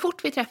 Så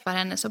fort vi träffar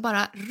henne så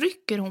bara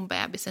rycker hon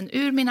bebisen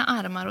ur mina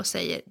armar och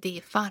säger det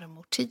är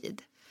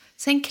farmortid.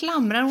 Sen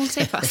klamrar hon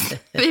sig fast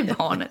vid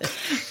barnet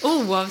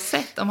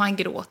oavsett om han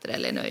gråter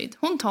eller är nöjd.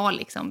 Hon tar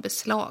liksom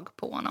beslag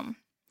på honom.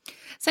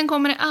 Sen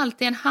kommer det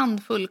alltid en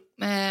handfull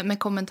med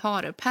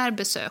kommentarer per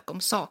besök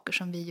om saker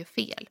som vi gör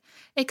fel.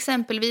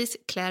 Exempelvis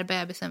klär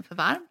bebisen för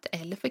varmt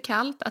eller för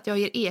kallt, att jag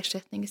ger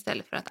ersättning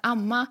istället för att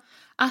amma,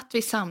 att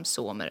vi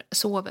samsover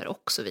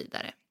och så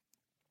vidare.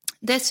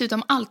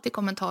 Dessutom alltid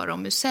kommentarer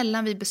om hur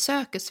sällan vi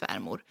besöker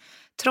svärmor,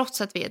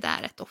 trots att vi är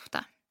där rätt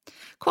ofta.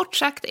 Kort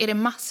sagt är det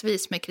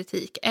massvis med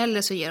kritik,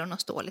 eller så ger hon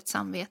oss dåligt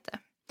samvete.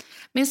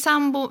 Min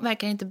sambo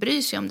verkar inte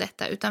bry sig om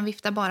detta utan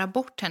viftar bara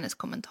bort hennes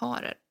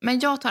kommentarer. Men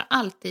jag tar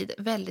alltid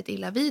väldigt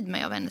illa vid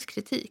mig av hennes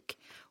kritik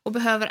och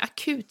behöver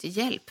akut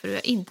hjälp för hur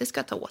jag inte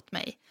ska ta åt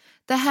mig.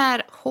 Det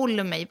här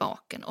håller mig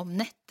vaken om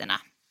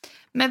nätterna.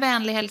 Med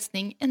vänlig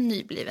hälsning, en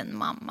nybliven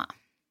mamma.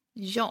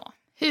 Ja,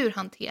 hur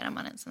hanterar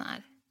man en sån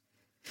här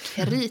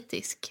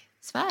kritisk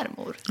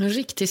svärmor? En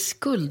riktig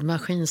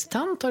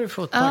skuldmaskinstant har du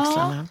fått på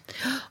axlarna.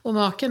 Och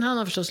maken, han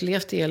har förstås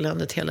levt i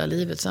eländet hela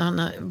livet, så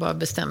han bara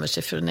bestämmer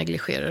sig för att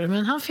negligera det.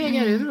 Men han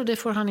fegar ur och det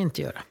får han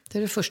inte göra. Det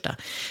är det första.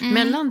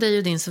 Mellan dig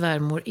och din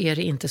svärmor är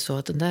det inte så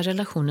att den där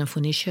relationen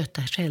får ni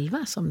köta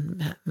själva,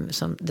 som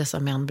dessa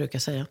män brukar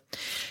säga.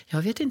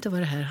 Jag vet inte vad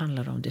det här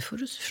handlar om. Det får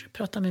du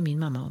prata med min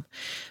mamma om.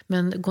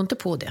 Men gå inte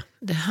på det.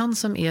 Det är han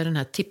som är den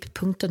här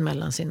tipppunkten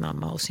mellan sin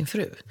mamma och sin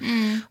fru.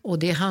 Och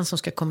det är han som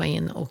ska komma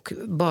in och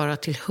bara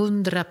till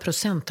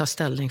 100% ta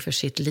ställning för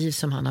sitt liv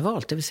som han har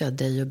valt. Det vill säga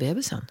dig och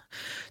bebisen.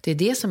 Det är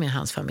det som är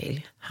hans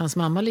familj. Hans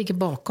mamma ligger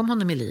bakom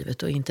honom i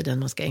livet och inte den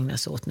man ska ägna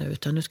sig åt nu.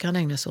 Utan nu ska han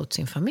ägna sig åt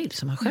sin familj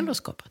som han själv har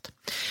skapat.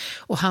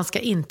 Och han ska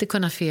inte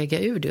kunna fega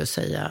ur det och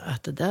säga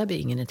att det där blir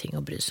ingenting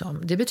att bry sig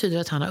om. Det betyder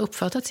att han har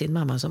uppfattat sin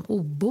mamma som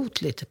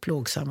obotligt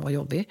plågsam och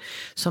jobbig.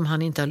 Som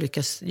han inte har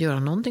lyckats göra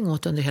någonting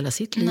åt under hela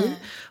sitt liv.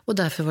 Och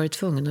därför varit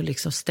tvungen att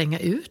liksom stänga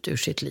ut ur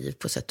sitt liv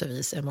på sätt och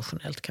vis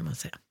emotionellt, kan man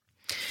säga.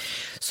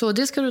 Så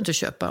det ska du inte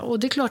köpa. Och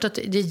det är klart att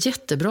det är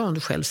jättebra om du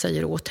själv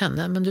säger åt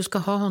henne. Men du ska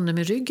ha honom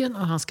i ryggen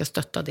och han ska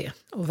stötta det.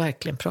 Och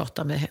verkligen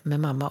prata med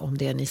mamma om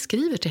det ni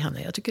skriver till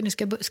henne. Jag tycker ni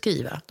ska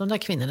skriva. De där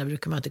kvinnorna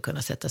brukar man inte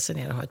kunna sätta sig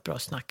ner och ha ett bra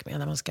snack med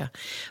när man ska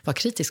vara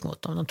kritisk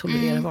mot dem. De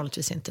tolererar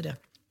vanligtvis inte det.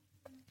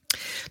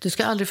 Du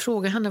ska aldrig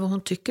fråga henne vad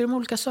hon tycker om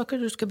olika saker.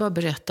 Du ska bara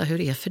berätta hur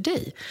det är för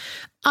dig.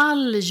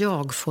 All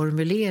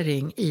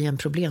jag-formulering i en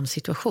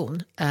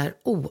problemsituation är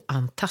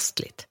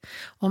oantastligt.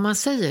 Om man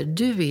säger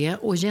du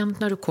är och jämt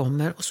när du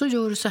kommer och så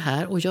gör du så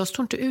här och jag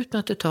står inte ut med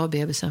att du tar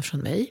bebisen från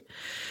mig.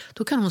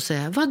 Då kan hon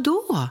säga,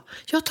 vadå?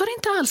 Jag tar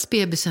inte alls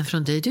bebisen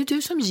från dig. Det är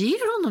du som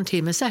ger honom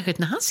till mig, särskilt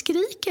när han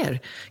skriker,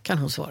 kan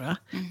hon svara.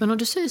 Men om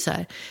du säger så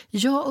här,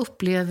 jag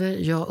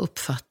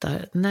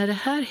uppfattar, när det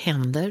här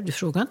händer, du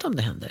frågar inte om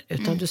det händer,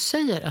 utan du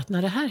säger att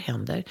när det här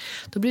händer,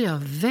 då blir jag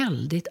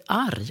väldigt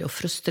arg och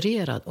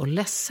frustrerad och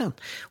ledsen.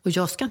 Och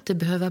jag ska inte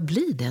behöva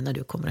bli det när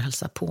du kommer att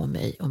hälsa på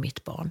mig och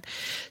mitt barn.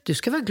 Du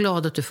ska vara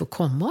glad att du får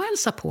komma och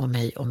hälsa på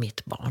mig och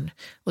mitt barn.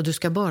 Och du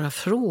ska bara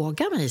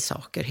fråga mig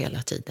saker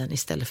hela tiden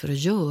istället för att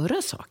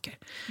göra saker.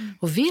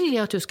 Och vill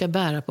jag att du ska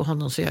bära på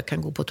honom så jag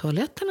kan gå på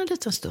toaletten en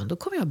liten stund, då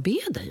kommer jag be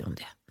dig om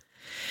det.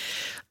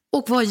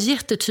 Och var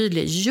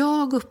jättetydlig.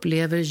 Jag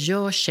upplever,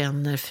 jag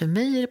känner, för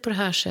mig är det på det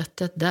här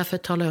sättet. Därför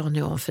talar jag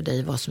nu om för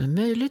dig vad som är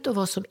möjligt och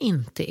vad som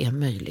inte är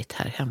möjligt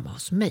här hemma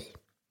hos mig.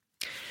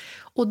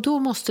 Och då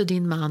måste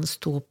din man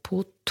stå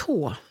på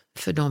tå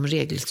för de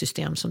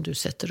regelsystem som du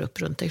sätter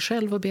upp runt dig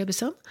själv och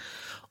bebisen.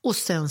 Och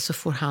sen så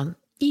får han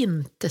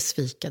inte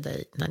svika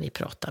dig när ni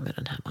pratar med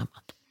den här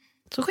mamman.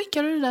 Så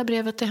skickar du det där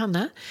brevet till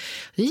henne.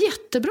 Det är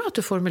jättebra att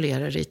du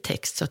formulerar det i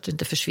text så att du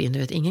inte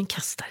försvinner. Ingen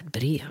kastar ett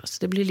brev. Så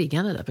det blir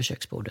liggande där på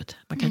köksbordet.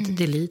 Man kan inte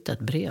delita ett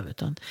brev,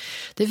 utan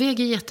det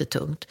väger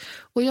jättetungt.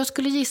 Och jag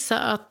skulle gissa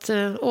att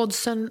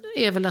oddsen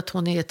är väl att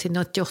hon är till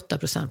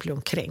 98% blir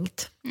hon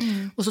kränkt.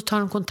 Och så tar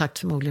hon kontakt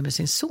förmodligen med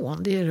sin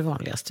son. Det är det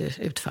vanligaste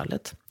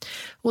utfallet.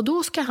 Och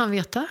då ska han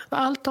veta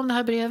allt om det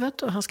här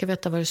brevet. Och han ska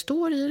veta vad det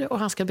står i det. Och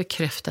han ska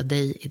bekräfta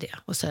dig i det.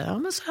 Och säga, ja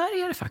men så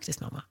här är det faktiskt,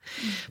 mamma.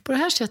 På det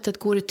här sättet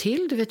går det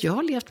till. Du vet, jag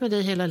har levt med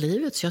dig hela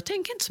livet. Så jag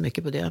tänker inte så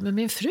mycket på det. Men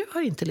min fru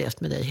har inte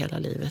levt med dig hela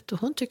livet. Och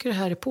hon tycker det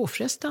här är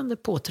påfrestande,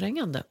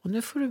 påträngande. Och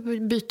nu får du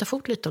byta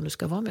fot lite om du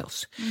ska vara med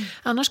oss.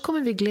 Annars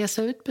kommer vi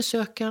glesa ut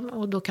besöken.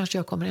 Och då kanske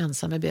jag kommer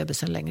ensam med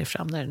bebisen längre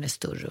fram när den är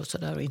större och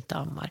sådär och inte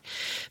ammar.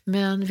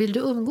 Men vill du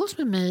umgås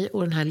med mig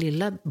och den här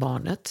lilla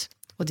barnet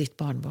och ditt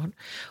barnbarn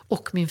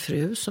och min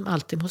fru som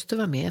alltid måste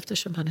vara med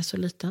eftersom han är så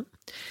liten,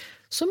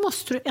 så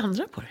måste du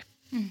ändra på det.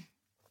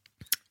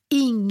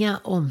 Inga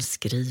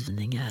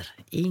omskrivningar,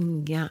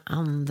 inga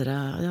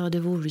andra, ja det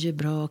vore ju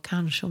bra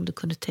kanske om du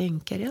kunde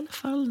tänka i alla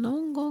fall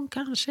någon gång,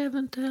 kanske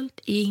eventuellt,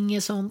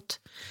 inget sånt.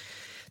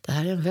 Det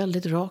här är en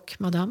väldigt rak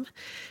madam.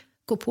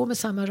 Gå på med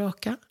samma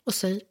raka och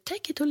säg,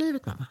 take it or leave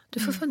it, mamma. Du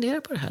får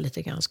fundera på det här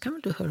lite grann, så kan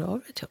väl du höra av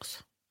dig till oss.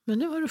 Men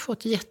nu har du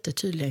fått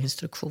jättetydliga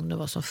instruktioner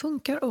vad som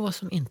funkar och vad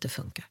som inte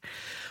funkar.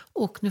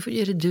 Och nu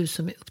är det du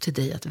som är upp till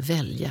dig att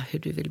välja hur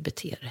du vill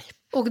bete dig.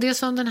 Och det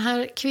som den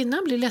här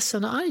kvinnan blir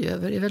ledsen och arg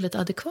över är väldigt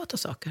adekvata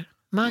saker.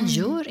 Man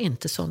gör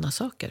inte sådana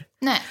saker.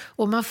 Nej.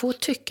 Och man får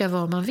tycka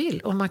vad man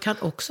vill. Och man kan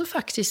också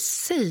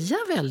faktiskt säga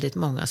väldigt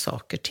många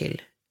saker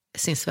till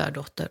sin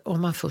svärdotter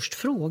om man först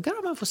frågar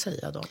om man får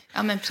säga dem.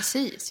 Ja men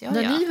precis. Ja,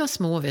 När ni var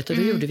små, vet du,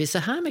 då gjorde vi så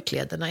här med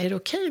kläderna. Är det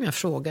okej om jag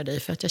frågar dig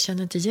för att jag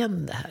känner inte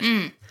igen det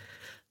här?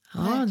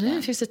 Ja,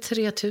 nu finns det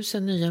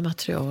 3000 nya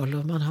material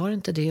och man har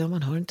inte det och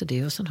man har inte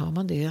det och sen har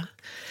man det.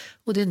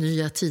 Och det är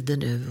nya tider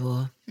nu.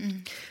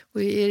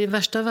 Och i det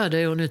värsta världen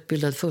är hon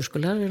utbildad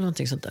förskollärare eller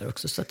någonting sånt där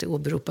också, så att det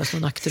åberopas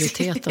någon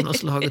auktoritet av något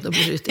slaget och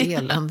blir ett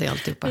elände i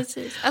alltihopa.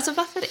 Precis. Alltså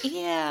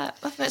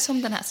varför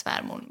som den här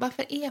svärmor,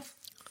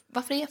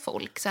 varför är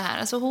folk så här?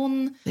 Alltså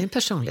det är en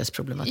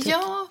personlighetsproblematik.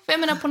 Ja, för jag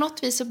menar på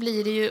något vis så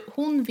blir det ju,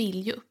 hon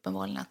vill ju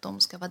uppenbarligen att de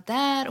ska vara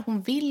där.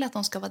 Hon vill att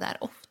de ska vara där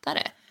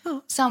oftare.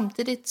 Ja.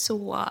 Samtidigt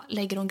så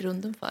lägger hon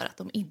grunden för att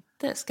de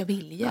inte ska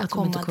vilja att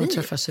komma dit. Att de inte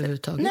kommer träffas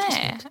överhuvudtaget.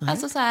 Nej,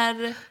 alltså så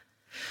här.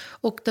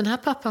 Och den här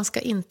pappan ska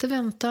inte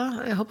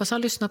vänta, jag hoppas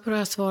han lyssnar på det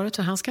här svaret,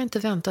 för han ska inte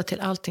vänta till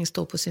allting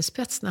står på sin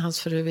spets när hans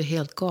fru är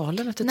helt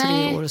galen efter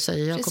 3 år och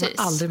säger jag kommer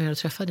aldrig mer att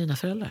träffa dina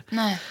föräldrar.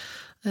 Nej.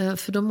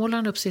 För då målar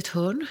han upp sitt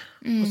hörn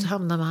och så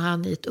hamnar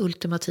han i ett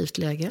ultimativt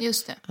läge.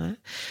 Just det. Ja.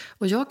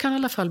 Och jag kan i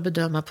alla fall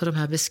bedöma på de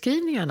här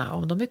beskrivningarna,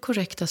 om de är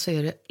korrekta så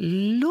är det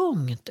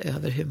långt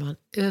över hur man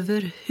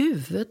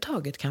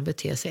överhuvudtaget kan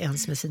bete sig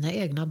ens med sina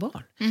egna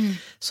barn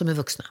som är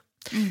vuxna.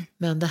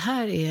 Men det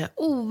här är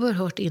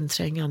oerhört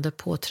inträngande,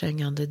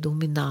 påträngande,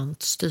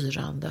 dominant,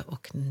 styrande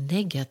och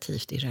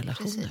negativt i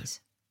relationer.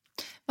 Precis.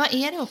 Vad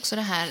är det också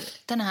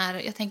den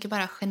här, jag tänker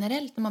bara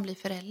generellt när man blir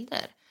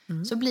förälder,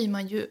 så blir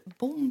man ju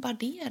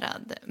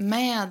bombarderad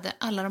med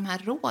alla de här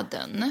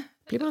råden.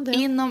 Blir man det?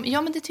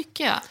 Ja, men det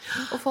tycker jag.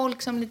 Och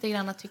folk som lite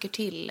grann tycker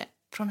till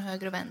från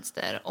höger och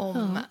vänster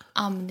om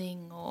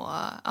amning och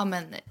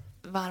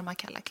varma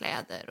kalla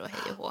kläder och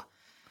hej och hå.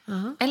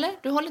 Eller?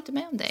 Du håller inte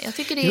med om det? Jag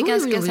tycker det är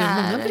ganska så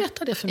här. Många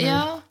berättar det för mig.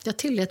 Ja. Jag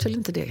tillät väl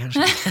inte det kanske.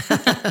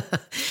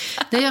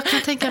 Nej, jag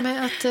kan tänka mig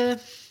att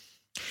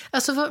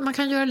alltså, man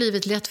kan göra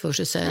livet lätt för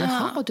sig och säga,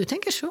 jaha, du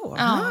tänker så.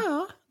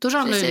 Ja. Då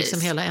ramlar ju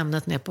liksom hela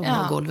ämnet ner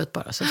på golvet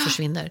bara, så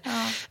försvinner.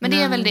 Ja. Men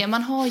det är väl det,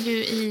 man har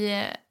ju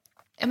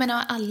jag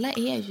menar, alla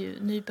är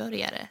ju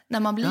nybörjare när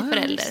man blir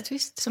förälder.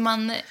 Visst. Så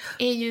man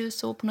är ju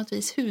så på något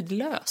vis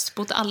hudlös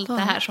mot allt det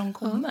här som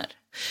kommer.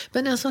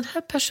 Men en sån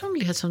här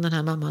personlighet som den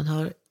här mamman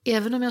har,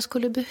 även om jag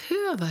skulle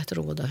behöva ett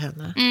råd av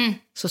henne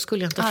så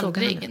skulle jag inte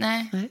fråga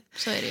henne. Nej,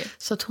 så är det ju.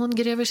 Så att hon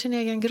gräver sin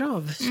egen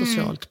grav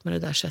socialt med det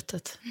där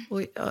sättet.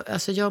 Och,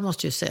 alltså, jag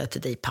måste ju säga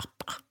till dig,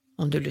 pappa,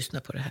 om du lyssnar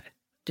på det här.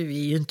 Du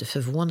är ju inte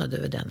förvånad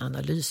över den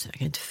analysen. Jag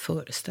kan inte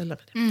föreställa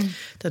mig det.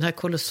 Den här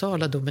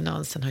kolossala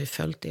dominansen har ju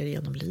följt er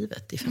genom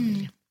livet i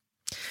familjen.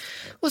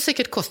 Och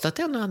säkert kostat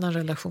en och annan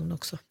relation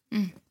också.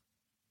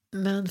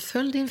 Men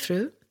följ din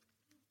fru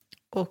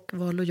och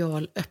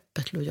var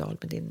öppet lojal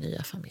med din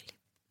nya familj.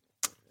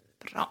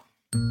 Bra.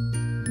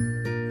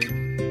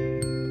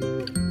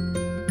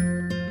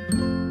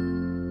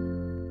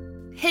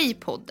 Hej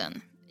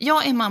podden.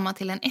 Jag är mamma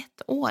till en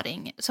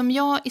 1-åring som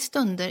jag i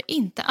stunder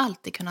inte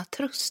alltid kunnat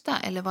trösta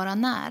eller vara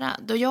nära,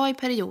 då jag i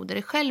perioder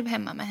är själv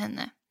hemma med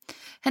henne.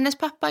 Hennes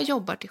pappa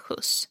jobbar till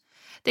skjuts.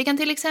 Det kan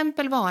till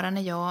exempel vara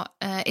när jag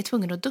är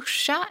tvungen att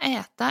duscha,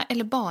 äta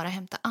eller bara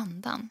hämta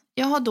andan.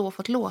 Jag har då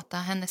fått låta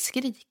henne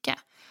skrika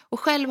och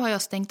själv har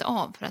jag stängt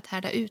av för att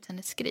härda ut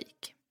hennes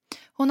skrik.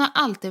 Hon har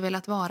alltid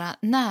velat vara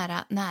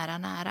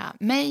nära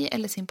mig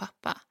eller sin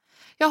pappa.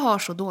 Jag har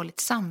så dåligt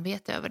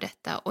samvete över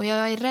detta och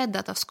jag är rädd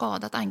att ha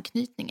skadat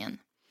anknytningen.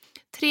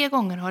 3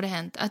 gånger har det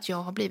hänt att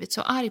jag har blivit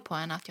så arg på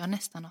henne att jag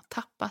nästan har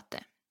tappat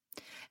det.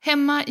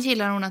 Hemma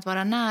gillar hon att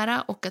vara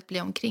nära och att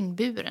bli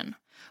omkringburen.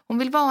 Hon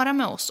vill vara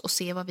med oss och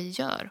se vad vi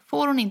gör.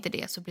 Får hon inte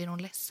det så blir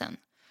hon ledsen.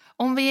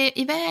 Om vi är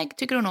iväg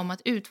tycker hon om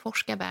att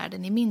utforska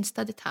världen i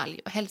minsta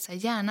detalj och hälsa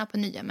gärna på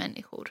nya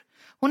människor.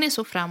 Hon är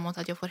så framåt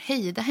att jag får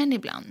hejda henne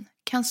ibland.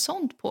 Kan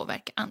sånt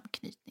påverka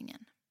anknytningen?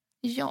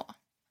 Ja.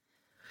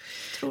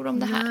 Tror du om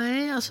det här?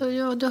 Nej,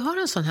 alltså du har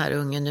en sån här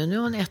unge nu. Nu är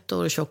hon 1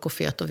 år, tjock och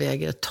fet och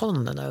väger ett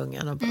ton den här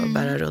ungen och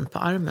bära runt på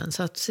armen.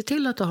 Så att se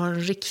till att du har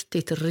en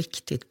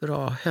riktigt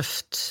bra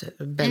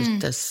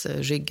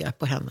höftbältesrygga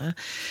på henne.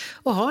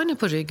 Och ha henne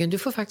på ryggen. Du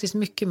får faktiskt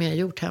mycket mer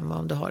gjort hemma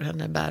om du har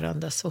henne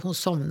bärandes. Och hon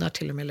somnar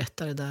till och med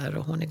lättare där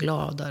och hon är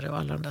gladare och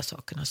alla de där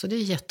sakerna. Så det är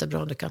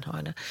jättebra om du kan ha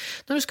henne.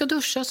 När du ska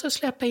duscha så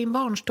släppa in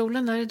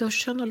barnstolen där i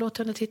duschen och låt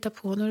henne titta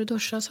på när du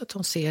duschar så att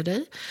hon ser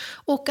dig.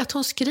 Och att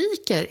hon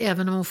skriker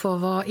även om hon får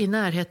vara i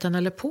närheten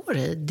eller på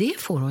dig, det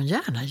får hon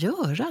gärna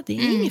göra. Det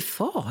är inget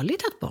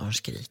farligt att barn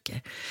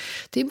skriker.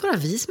 Det är bara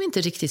vi som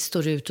inte riktigt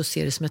står ut och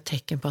ser det som ett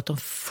tecken på att de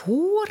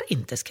får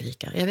inte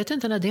skrika. Jag vet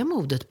inte när det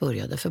modet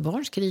började, för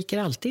barn skriker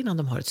alltid innan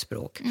de har ett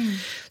språk.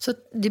 Så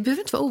det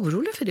behöver inte vara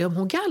orolig för det. Om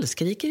hon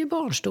gallskriker i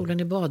barnstolen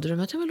i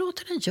badrummet, jag vill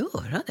låta henne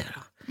göra det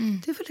då.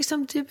 Det är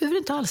liksom, du behöver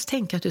inte alls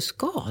tänka att du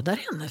skadar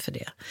henne för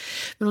det.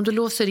 Men om du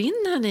låser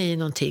in henne i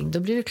någonting, då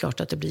blir det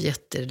klart att det blir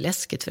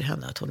jätteläskigt för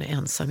henne att hon är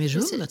ensam i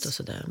rummet och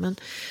sådär. Men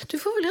du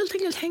får väl helt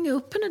enkelt hänga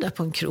upp henne där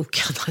på en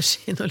krok annars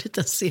i någon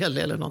liten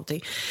sele eller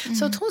någonting.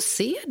 Så att hon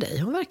ser dig.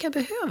 Hon verkar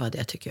behöva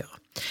det, tycker jag.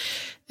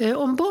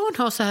 Om barn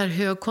har så här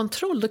hög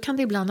kontroll, då kan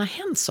det ibland ha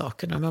hänt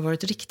saker när de har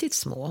varit riktigt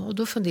små. Och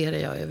då funderar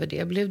jag över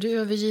det. Blev du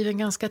övergiven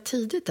ganska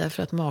tidigt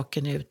därför att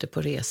maken är ute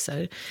på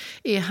resor?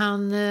 Är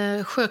han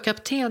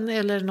sjökapten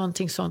eller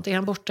någonting sånt? Är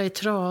han borta i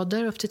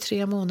trader upp till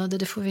 3 månader?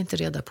 Det får vi inte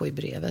reda på i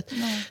brevet.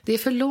 Nej. Det är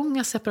för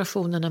långa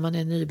separationer när man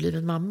är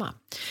nybliven mamma.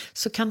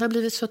 Så kan det ha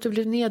blivit så att du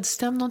blev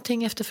nedstämd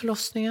någonting efter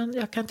förlossningen?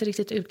 Jag kan inte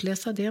riktigt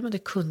utläsa det, men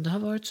det kunde ha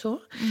varit så.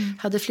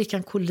 Hade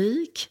flickan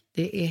kolik?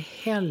 Det är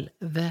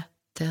helvete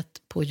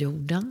på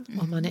jorden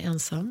om man är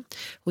ensam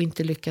och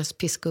inte lyckas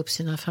piska upp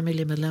sina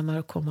familjemedlemmar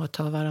och komma och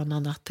ta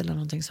varannan natt eller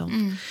någonting sånt.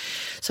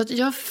 Så att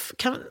jag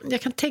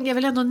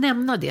vill ändå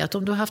nämna det, att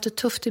om du har haft det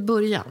tufft i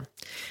början,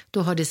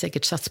 då har det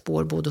säkert satt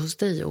spår både hos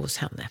dig och hos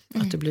henne.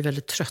 Att du blir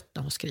väldigt trött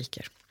när hon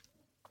skriker.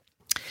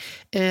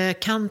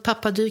 Kan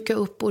pappa dyka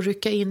upp och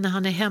rycka in när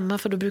han är hemma?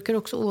 För då brukar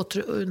också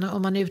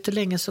om man är ute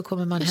länge så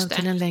kommer man hem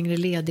till en längre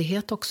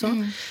ledighet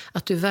också.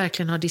 Att du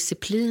verkligen har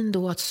disciplin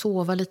då att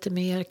sova lite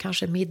mer,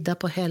 kanske middag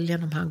på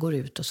helgen om han går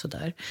ut och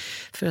sådär.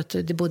 För att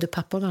det både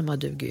pappa och mamma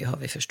duger ju, har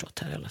vi förstått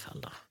här i alla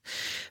fall då.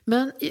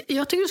 Men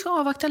jag tycker du ska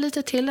avvakta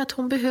lite till, att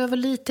hon behöver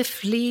lite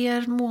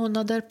fler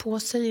månader på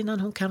sig innan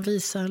hon kan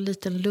visa en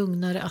lite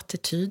lugnare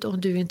attityd,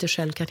 om du inte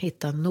själv kan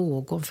hitta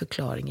någon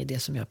förklaring i det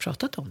som jag har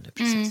pratat om nu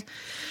precis.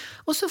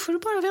 Och så får du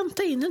bara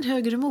vänta in en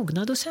högre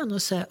mognad och sen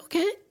och säga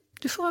okej,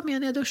 du får vara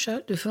med när jag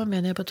duschar, du får vara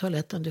med när jag är på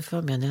toaletten, du får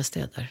vara med när jag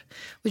städar.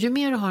 Och ju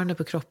mer du har henne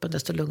på kroppen,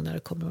 desto lugnare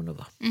kommer hon att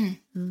vara.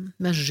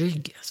 Men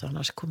rygg, alltså,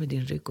 annars kommer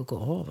din rygg att gå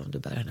av om du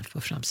bär henne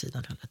på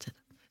framsidan hela tiden.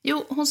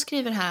 Jo, hon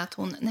skriver här att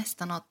hon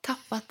nästan har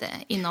tappat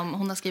det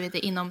hon har skrivit det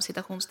inom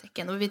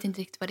citationstecken och vi vet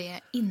inte riktigt vad det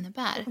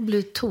innebär. Hon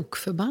blir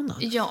tokförbannad.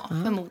 Ja,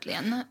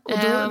 förmodligen. Och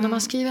då, när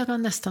man skriver att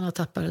man nästan har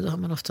tappat det, då har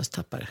man oftast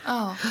tappat det.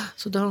 Ja.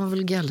 Så då har hon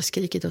väl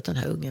gallskrikit åt den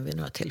här ungen vid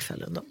några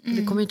tillfällen. Då.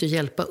 Det kommer ju inte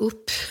hjälpa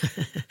upp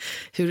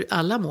hur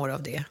alla mår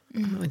av det.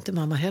 Och inte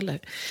mamma heller.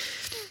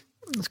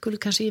 Du skulle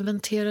kanske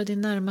inventera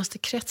din närmaste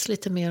krets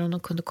lite mer om de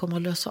kunde komma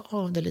och lösa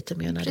av det lite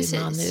mer när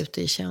din man är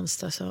ute i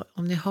tjänst. Alltså,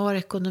 om ni har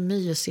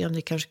ekonomi och se om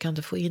ni kanske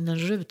kan få in en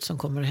rut som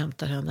kommer och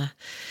hämtar henne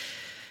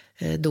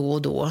då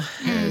och då.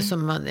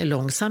 Som man är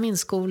långsam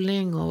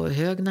inskolning och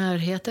hög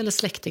närhet, eller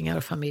släktingar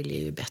och familj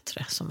är ju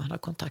bättre som man har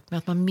kontakt med.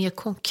 Att man mer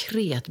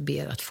konkret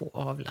ber att få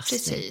avlastning.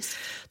 Precis.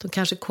 De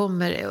kanske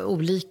kommer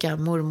olika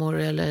mormor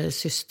eller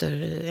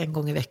syster en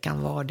gång i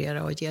veckan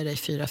vardera och ger dig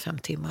 4-5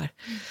 timmar.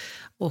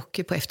 Och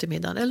på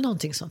eftermiddagen eller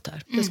någonting sånt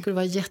där. Det skulle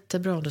vara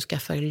jättebra om du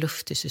skaffar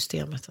luft i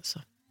systemet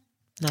alltså,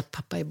 när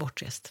pappa är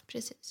bortrest.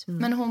 Precis.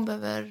 Men hon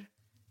behöver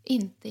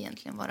inte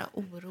egentligen vara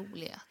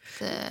orolig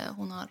att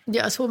hon har...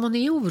 Ja, alltså om hon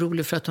är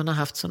orolig för att hon har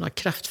haft såna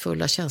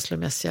kraftfulla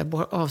känslomässiga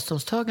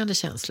avståndstagande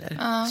känslor,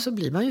 så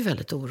blir man ju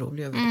väldigt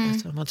orolig över det.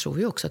 Alltså, man tror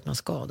ju också att man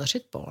skadar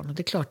sitt barn. Och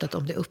det är klart att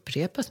om det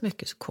upprepas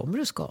mycket så kommer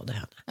det skada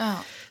henne. Ja.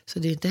 Så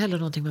det är inte heller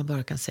någonting man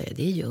bara kan säga,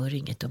 det gör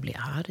inget att bli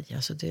arg.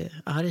 Alltså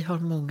arg har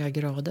många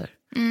grader.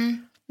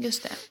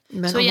 Just det.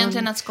 Men så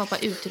egentligen att skapa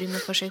utrymme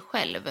för sig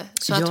själv.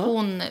 Så att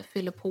hon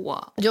fyller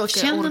på och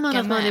känner man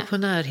att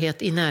man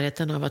är i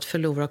närheten av att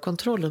förlora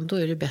kontrollen, då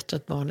är det bättre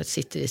att barnet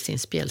sitter i sin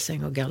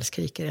spjälsäng och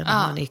gallskriker än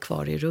att man är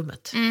kvar i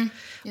rummet.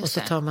 Och så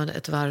tar man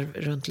ett varv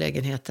runt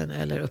lägenheten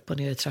eller upp och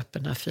ner i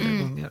trapporna 4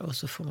 gånger och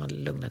så får man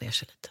lugna ner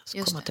sig lite.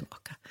 Så komma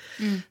tillbaka.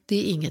 Det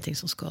är ingenting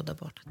som skadar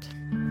barnet.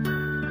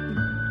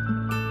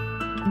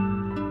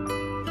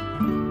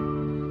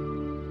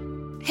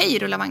 Hej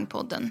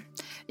Rullavagnpodden.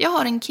 Jag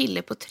har en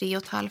kille på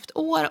 3,5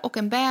 år och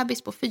en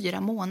bebis på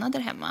 4 månader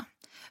hemma.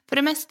 För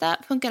det mesta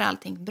funkar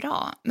allting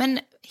bra, men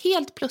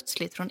helt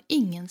plötsligt från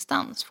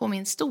ingenstans får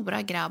min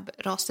stora grabb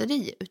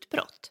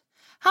raseriutbrott.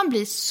 Han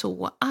blir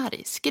så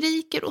arg,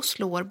 skriker och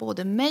slår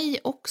både mig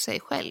och sig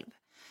själv.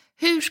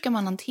 Hur ska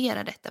man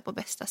hantera detta på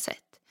bästa sätt?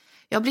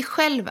 Jag blir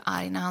själv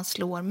arg när han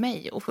slår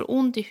mig och får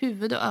ont i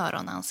huvud och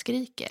öron när han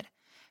skriker.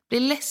 Blir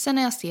ledsen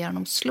när jag ser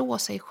honom slå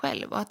sig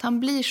själv och att han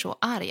blir så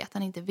arg att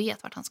han inte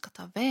vet vart han ska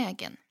ta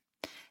vägen.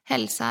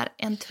 Hälsar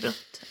en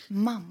trött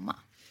mamma.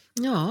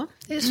 Ja,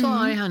 det är så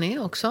arg han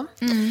är också.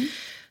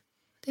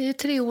 Det är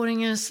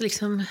 3-åringens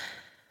liksom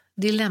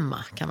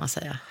dilemma kan man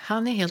säga.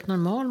 Han är helt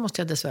normal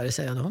måste jag dessvärre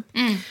säga då.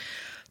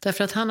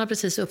 Därför att han har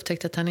precis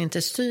upptäckt att han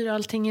inte styr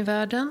allting i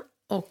världen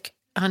och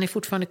han är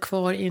fortfarande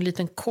kvar i en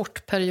liten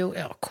kort period.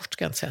 Ja, kort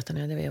ska jag inte säga att den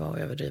är, det var att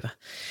överdriva.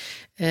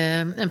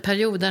 En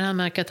period där han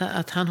märker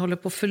att han håller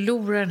på att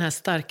förlora den här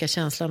starka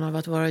känslan av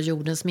att vara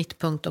jordens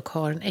mittpunkt och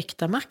har den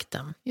äkta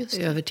makten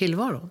över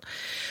tillvaron.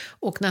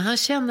 Och när han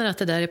känner att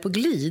det där är på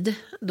glid,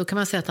 då kan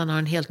man säga att han har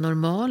en helt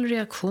normal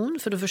reaktion,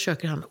 för då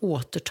försöker han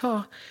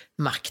återta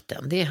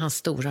makten. Det är hans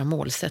stora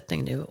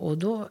målsättning nu. Och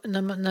då,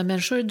 när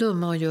människor är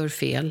dumma och gör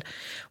fel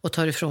och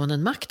tar ifrån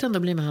en makten, då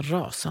blir man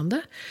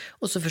rasande.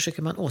 Och så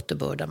försöker man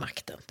återbörda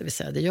makten. Det vill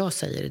säga, det jag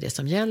säger är det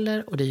som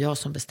gäller och det är jag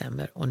som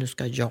bestämmer och nu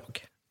ska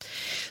jag.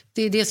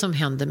 Det är det som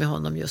händer med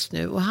honom just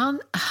nu. Och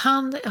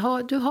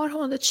du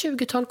har ett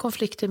 20-tal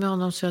konflikter med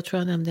honom, så jag tror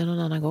jag nämnde någon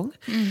annan gång.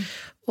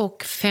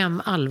 Och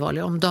 5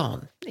 allvarliga om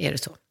dagen är det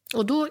så.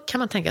 Och då kan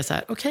man tänka så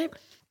här, okej.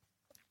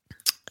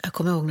 Jag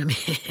kommer ihåg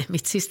när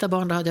mitt sista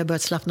barn, då hade jag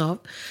börjat slappna av.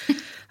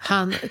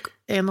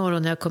 En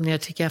morgon när jag kom ner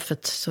till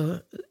kaffet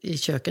i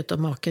köket och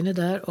maken är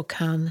där och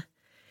han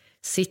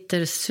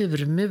sitter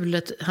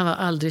surmulet. Han var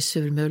aldrig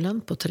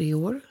surmulen på 3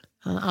 år.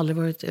 Han har aldrig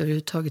varit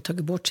överhuvudtaget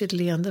tagit bort sitt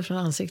leende från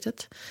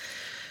ansiktet.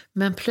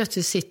 Men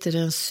plötsligt sitter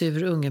en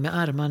sur unge med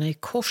armarna i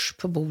kors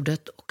på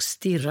bordet och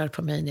stirrar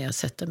på mig när jag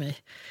sätter mig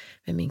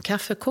med min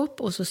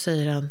kaffekopp. Och så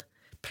säger han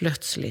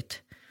plötsligt,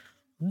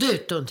 du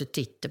tar inte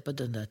titta på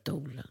den där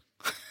stolen.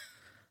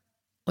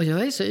 Och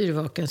jag är så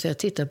yrvaken så jag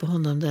tittar på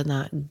honom,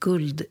 denna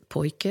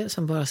guldpojke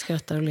som bara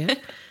skrattar och ler.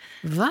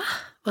 Va?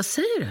 Vad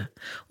säger du?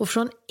 Och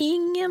från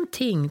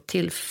ingenting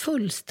till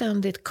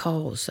fullständigt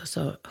kaos.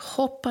 Alltså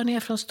hoppar ner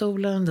från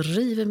stolen,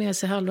 river med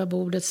sig halva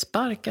bordet,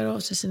 sparkar av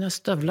sig sina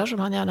stövlar som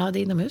han gärna hade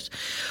inomhus.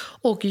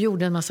 Och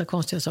gjorde en massa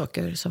konstiga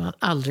saker som han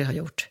aldrig har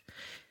gjort.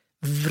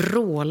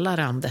 Vrålar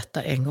han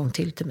detta en gång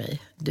till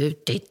mig. Du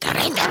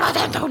tittar inte på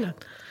den stolen!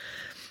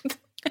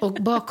 Och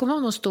bakom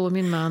honom står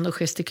min man och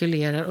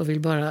gestikulerar och vill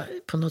bara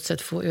på något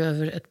sätt få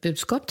över ett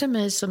budskap till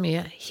mig som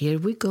är here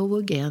we go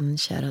again,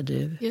 kära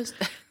du. Just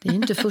det. Det är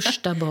inte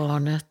första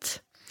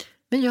barnet.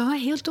 Men jag är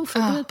helt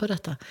oförberedd på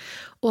detta.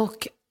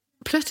 Och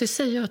plötsligt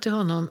säger jag till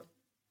honom,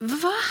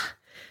 va?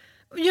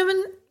 Ja,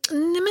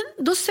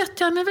 men då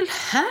sätter jag mig väl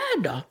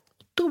här då?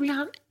 Då blir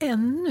han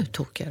ännu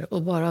tokigare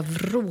och bara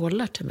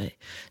vrålar till mig.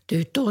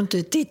 Du tar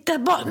inte titta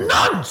på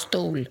någon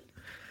stol!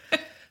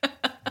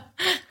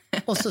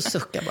 Och så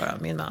suckar bara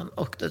min man.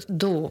 Och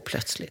då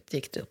plötsligt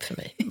gick det upp för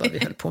mig vad vi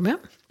höll på med.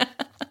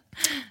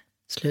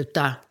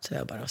 Sluta, så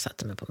jag bara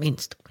satte mig på min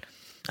stol.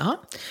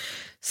 Ja.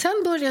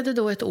 Sen började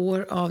då ett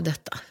år av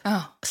detta.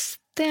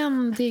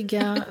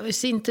 Ständiga,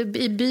 inte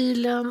i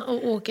bilen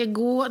och åka,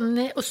 gå,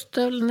 nej, och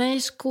stöld,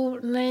 nej, skor,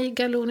 nej,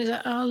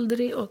 galoner,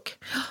 aldrig. Och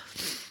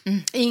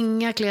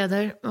inga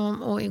kläder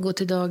och gå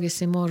till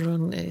dagis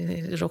imorgon,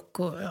 rock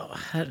och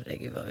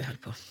herregud vad vi höll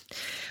på.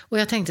 Och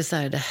jag tänkte så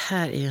här, det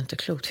här är ju inte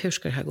klokt. Hur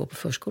ska det här gå på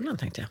förskolan,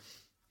 tänkte jag.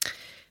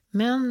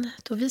 Men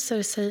då visade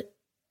det sig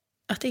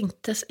att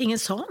ingen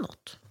sa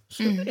något.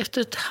 Så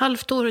efter ett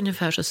halvt år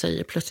ungefär så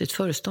säger plötsligt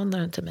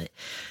föreståndaren till mig,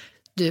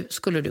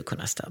 skulle du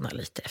kunna stanna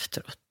lite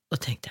efteråt? Och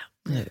tänkte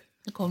jag, nu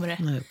kommer det.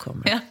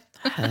 Ja.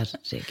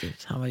 Herregud,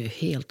 han var ju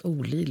helt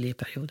olidlig i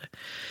perioder.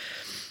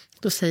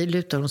 Då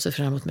lutar hon sig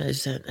fram mot mig och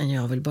säger,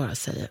 jag vill bara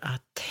säga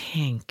att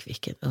tänk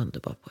vilken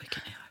underbar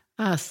pojke ni har.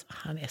 Alltså,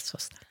 han är så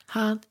snäll.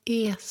 Han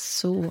är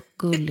så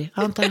gullig.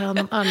 Han tar hand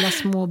om alla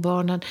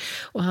småbarnen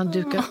och han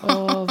dukar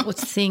av åt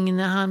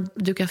Signe. Han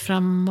dukar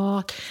fram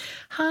mat.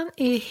 Han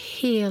är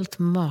helt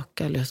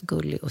makalöst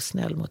gullig och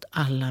snäll mot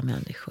alla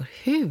människor.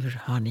 Hur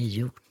har ni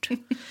gjort?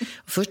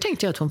 Och först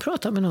tänkte jag att hon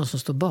pratar med någon som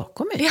står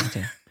bakom mig.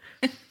 Ja.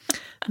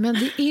 Men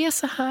det är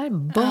så här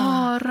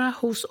bara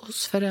hos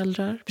oss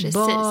föräldrar. Precis.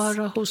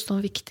 Bara hos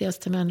de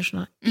viktigaste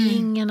människorna.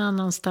 Ingen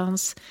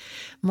annanstans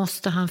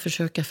måste han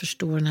försöka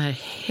förstå den här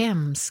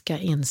hemska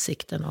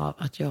insikten av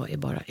att jag är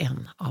bara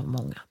en av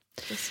många.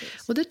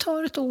 Precis. Och det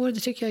tar ett år, det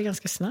tycker jag är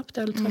ganska snabbt.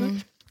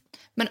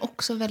 Men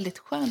också väldigt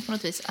skönt på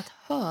något vis att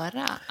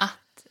höra att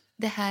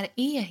det här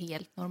är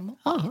helt normalt.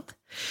 Ja.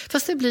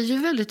 Fast det blir ju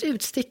väldigt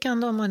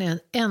utstickande om man är en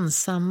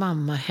ensam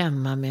mamma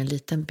hemma med en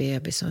liten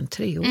bebis och en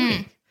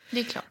 3-åring. Det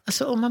är klart.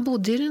 Alltså om man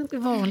bodde i det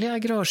vanliga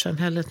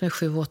agrarsamhället med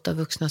 7-8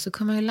 vuxna så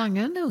kunde man ju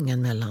langa den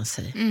ungen mellan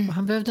sig. Och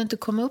han behövde inte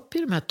komma upp i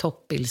de här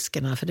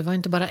toppilskorna, för det var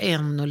inte bara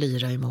en att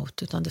lira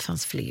emot utan det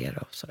fanns fler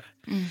och sådär.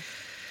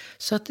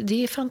 Så att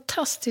det är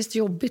fantastiskt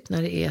jobbigt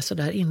när det är så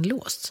där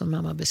inlåst som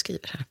mamma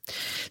beskriver här.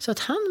 Så att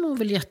han mår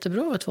väl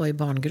jättebra att vara i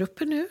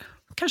barngrupper nu.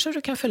 Kanske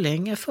du kan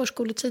förlänga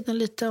förskoletiden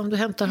lite. Om du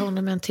hämtar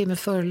honom en timme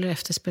före eller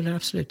efter spelar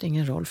absolut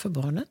ingen roll för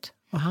barnet.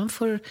 Och han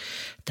får,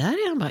 där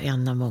är han bara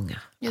en av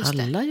många.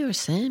 Alla gör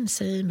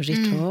same,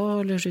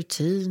 ritualer,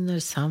 rutiner,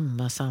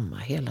 samma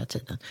hela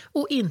tiden.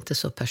 Och inte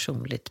så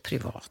personligt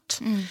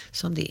privat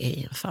som det är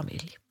i en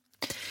familj.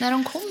 När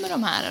de kommer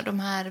de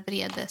här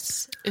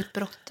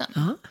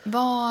vredesutbrotten,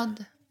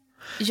 vad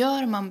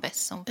gör man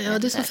bäst som förälder? Ja,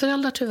 det som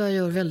föräldrar tyvärr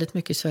gör väldigt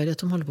mycket i Sverige är att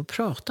de håller på att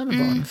prata med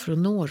barnen för att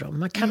nå dem.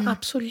 Man kan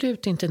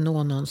absolut inte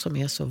nå någon som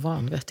är så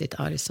vanvettigt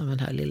arg som den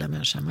här lilla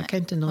människan. Man kan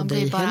inte nå dig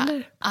heller. Man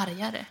blir bara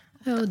argare.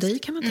 Ja, och dig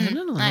kan man inte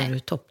heller nå när du är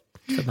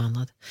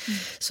toppförbannad.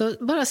 Så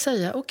bara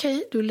säga,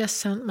 okej, du är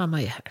ledsen,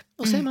 mamma är här.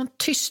 Och så är man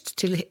tyst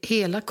till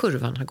hela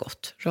kurvan har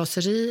gått.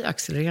 Raseri,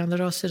 accelererande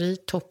raseri,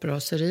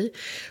 toppraseri,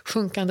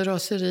 sjunkande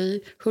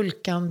raseri,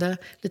 hulkande,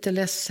 lite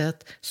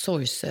ledset,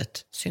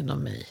 sorgset, synd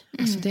om mig.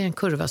 Alltså det är en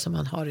kurva som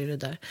man har i det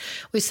där.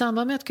 Och i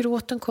samband med att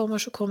gråten kommer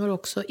så kommer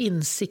också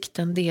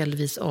insikten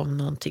delvis om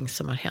någonting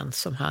som har hänt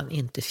som han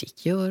inte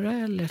fick göra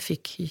eller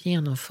fick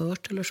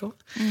genomfört eller så.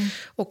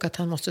 Och att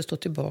han måste stå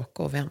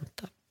tillbaka och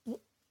vänta.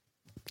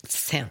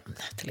 Sen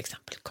till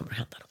exempel kommer det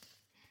hända då.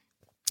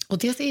 Och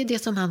det är det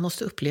som han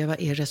måste uppleva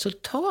är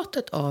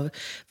resultatet av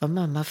vad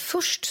mamma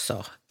först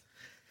sa.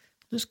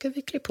 Nu ska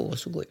vi klä på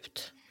oss och gå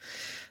ut.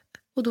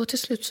 Och då till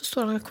slut så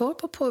står han kvar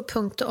på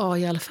punkt A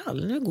i alla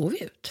fall. Nu går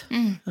vi ut.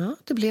 Ja,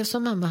 det blev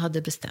som mamma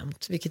hade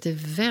bestämt. Vilket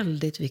är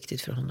väldigt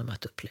viktigt för honom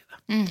att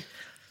uppleva.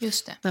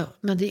 Just det. Ja,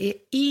 men det är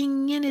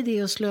ingen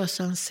idé att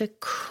slösa en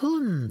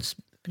sekunds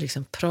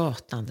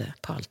pratande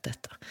på allt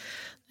detta.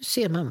 Nu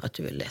ser mamma att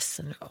du är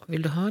ledsen. Ja,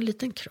 vill du ha en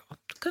liten kram?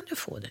 Då kan du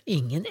få det.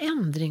 Ingen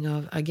ändring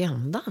av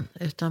agendan.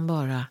 Utan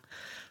bara,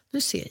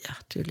 nu ser jag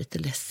att du är lite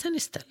ledsen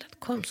istället.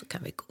 Kom så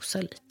kan vi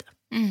gosa lite.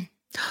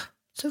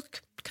 Så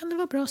kan det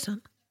vara bra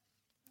sen.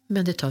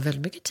 Men det tar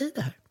väldigt mycket tid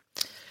det här.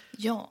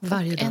 Ja,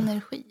 varje dag.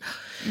 Energi.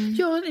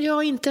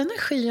 Ja, inte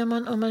energi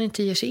om man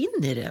inte ger sig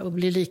in i det. Och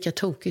blir lika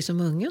tokig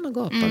som ungen och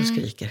gapar och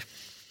skriker.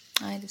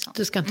 Nej, det är sant.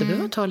 Du ska inte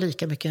behöva ta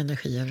lika mycket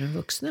energi över en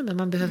vuxna, men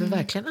man behöver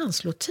verkligen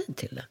anslå tid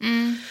till det.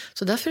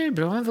 Så därför är det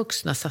bra att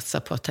vuxna satsar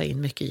på att ta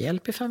in mycket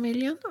hjälp i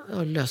familjen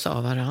och lösa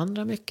av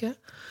varandra mycket.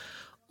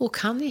 Och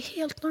han är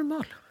helt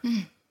normal.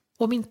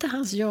 Om inte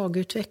hans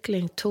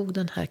jagutveckling tog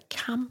den här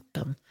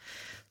kampen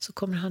så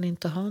kommer han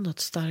inte ha något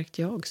starkt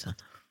jag sen.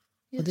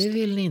 Och det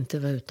vill ni inte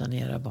vara utan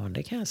era barn,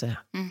 det kan jag säga.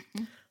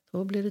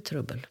 Då blir det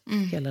trubbel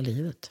hela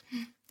livet.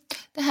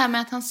 Det här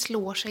med att han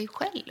slår sig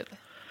själv.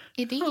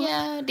 Det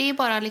är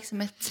bara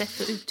liksom ett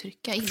sätt att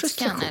uttrycka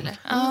ilskan, eller?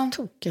 Ja.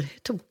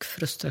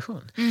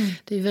 Tokfrustration.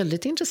 Det är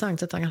väldigt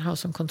intressant att han kan ha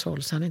som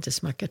kontroll så han inte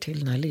smackar till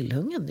den här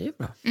lillhungen. Det är ju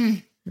bra.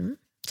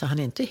 Så han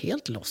är inte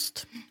helt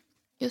lost.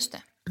 Just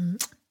det.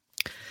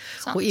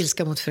 Och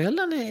ilska mot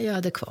föräldrarna är ju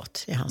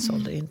adekvat i hans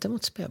ålder, inte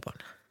mot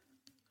spädbarn.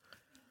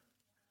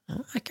 Ja,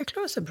 jag kan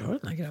klara sig bra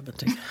den här grabben,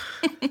 tycker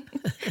jag.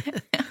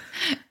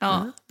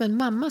 Ja. Men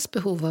mammas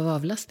behov av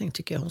avlastning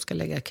tycker jag hon ska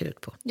lägga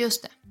krut på.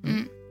 Just det.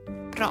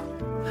 Bra.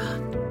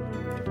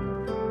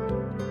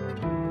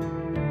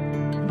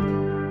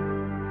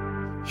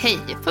 Hej,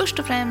 först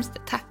och främst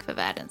tack för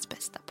världens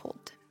bästa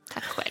podd.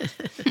 Tack själv.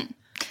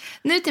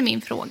 Nu till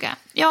min fråga.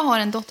 Jag har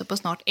en dotter på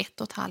snart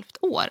 1,5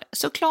 år.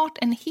 Såklart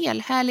en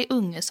helhärlig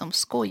unge som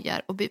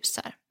skojar och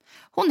busar.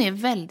 Hon är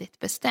väldigt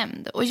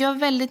bestämd och gör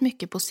väldigt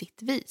mycket på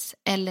sitt vis,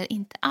 eller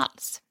inte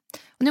alls.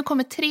 Och nu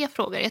kommer 3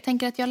 frågor. Jag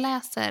tänker att jag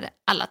läser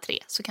alla 3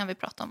 så kan vi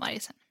prata om varje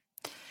sen.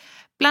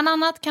 Bland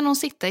annat kan hon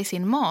sitta i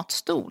sin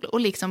matstol och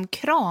liksom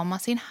krama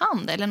sin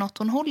hand eller något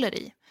hon håller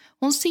i.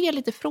 Hon ser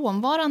lite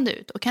frånvarande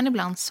ut och kan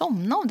ibland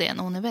somna av det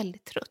när hon är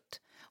väldigt trött.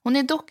 Hon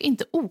är dock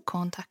inte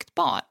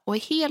okontaktbar och är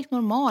helt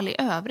normal i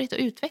övrigt och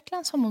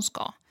utvecklas som hon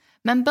ska.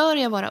 Men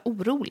börjar vara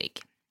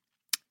orolig.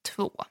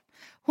 2.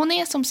 Hon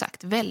är som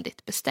sagt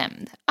väldigt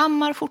bestämd.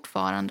 Ammar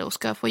fortfarande och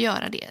ska få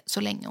göra det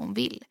så länge hon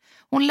vill.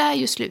 Hon lär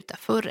ju sluta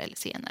förr eller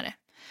senare.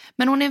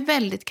 Men hon är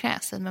väldigt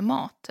kräsen med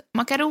mat.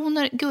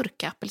 Makaroner,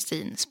 gurka,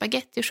 apelsin,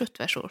 spaghetti,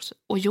 köttfärssås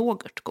och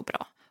yoghurt går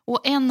bra.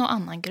 Och en och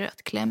annan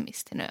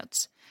grötklämmis till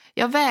nöds.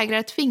 Jag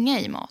vägrar tvinga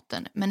i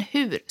maten, men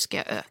hur ska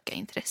jag öka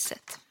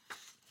intresset?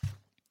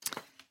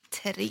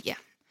 3.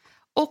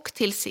 Och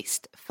till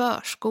sist,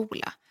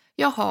 förskola.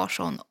 Jag har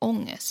sån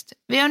ångest.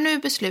 Vi har nu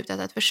beslutat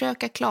att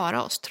försöka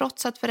klara oss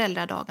trots att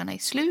föräldradagarna är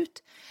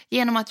slut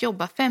genom att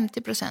jobba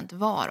 50%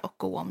 var och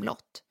gå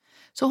omlott.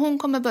 Så hon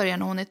kommer börja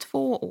när hon är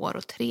 2 år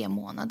och 3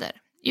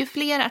 månader. Ju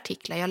fler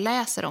artiklar jag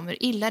läser om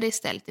hur illa det är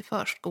ställt i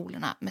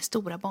förskolorna med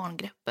stora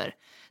barngrupper,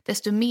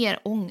 desto mer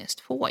ångest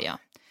får jag.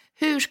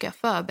 Hur ska jag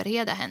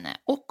förbereda henne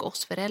och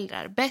oss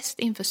föräldrar bäst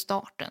inför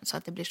starten så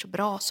att det blir så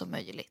bra som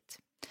möjligt?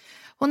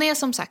 Hon är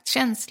som sagt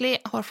känslig,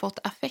 har fått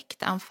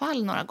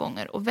affektanfall några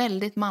gånger och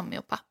väldigt mammig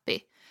och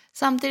pappig.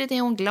 Samtidigt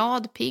är hon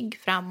glad, pigg,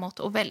 framåt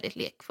och väldigt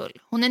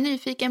lekfull. Hon är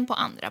nyfiken på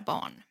andra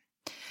barn.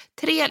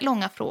 3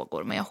 långa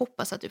frågor, men jag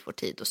hoppas att du får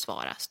tid att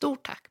svara.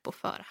 Stort tack på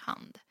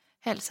förhand.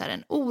 Hälsar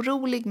en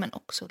orolig men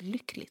också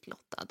lyckligt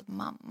lottad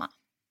mamma.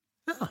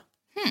 Ja.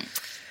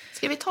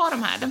 Ska vi ta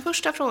de här? Den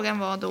första frågan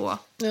var då...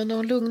 Ja,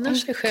 de lugnar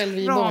sig själv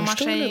i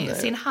barnstolen. Sig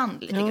sin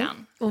hand lite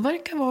grann. Hon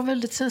verkar vara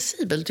väldigt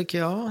sensibel tycker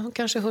jag. Hon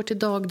kanske hör till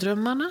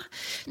dagdrömmarna.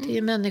 Det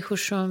är människor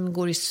som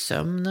går i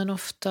sömnen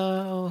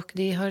ofta. Och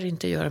det har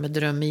inte att göra med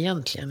dröm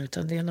egentligen.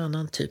 Utan det är en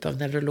annan typ av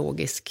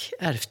neurologisk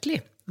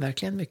ärftlig.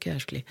 Verkligen mycket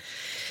ärftlig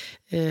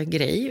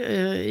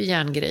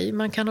hjärngrej.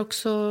 Man kan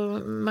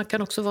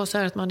också vara så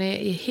här att man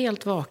är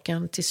helt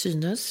vaken till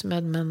synes.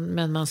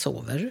 Men man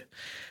sover.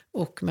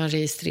 Och man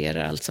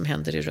registrerar allt som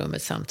händer i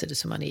rummet samtidigt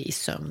som man är i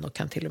sömn och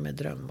kan till och med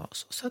drömma. Och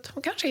så att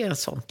hon kanske är en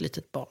sånt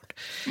litet barn.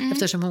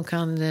 Eftersom hon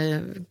kan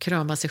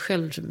krama sig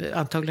själv.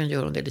 Antagligen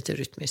gör hon det lite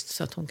rytmiskt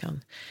så att hon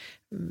kan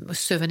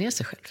söva ner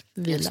sig själv.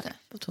 Vila.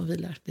 Att hon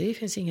vilar. Det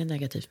finns inget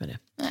negativt med det.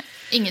 Nej,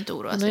 inget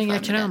oro. Hon har inga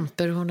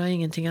kramper, hon har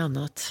ingenting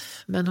annat.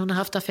 Men hon har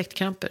haft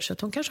affektkramper så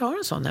att hon kanske har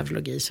en sån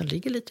neurologi som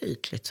ligger lite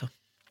ytligt så.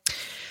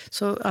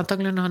 Så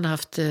antagligen har han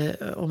haft,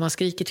 om man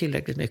skriker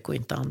tillräckligt mycket och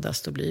inte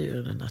andas, då blir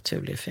ju en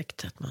naturlig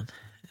effekt att man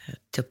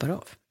tuppar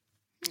av.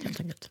 Helt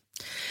enkelt.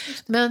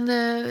 Men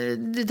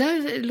det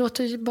där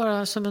låter ju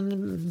bara som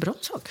en bra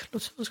sak.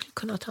 Låter som hon skulle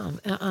kunna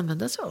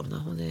använda sig av när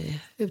hon är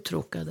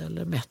uttråkad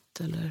eller mätt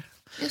eller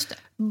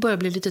börjar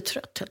bli lite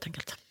trött helt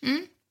enkelt.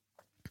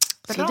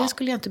 Så det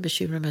skulle jag inte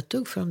bekymra mig ett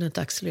dugg för om det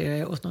inte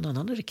accelererar åt någon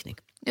annan riktning.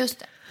 Just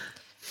det.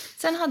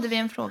 Sen hade vi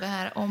en fråga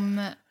här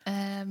om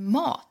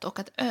mat och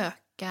att öka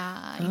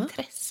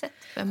intresset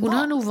för mat. Hon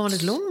har en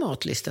ovanligt lång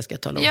matlista ska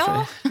jag tala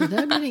om för dig. Det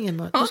där blir ingen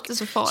mat. Det är inte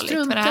så farligt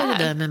strunta för det här. I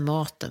det där med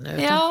maten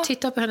nu.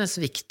 Titta på hennes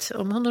vikt.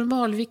 Om hon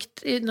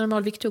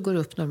normalvikt och går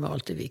upp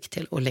normalt i vikt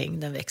till och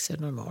längden växer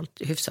normalt,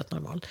 hyfsat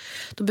normalt.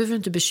 Då behöver du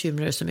inte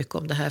bekymra dig så mycket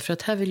om det här. För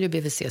att här vill ju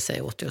BVC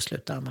säga åt dig att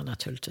sluta amma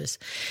naturligtvis.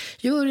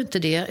 Gör inte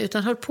det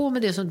utan håll på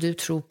med det som du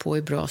tror på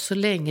är bra så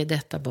länge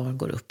detta barn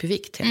går upp i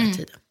vikt hela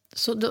tiden.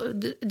 Så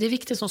det är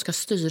viktigt som ska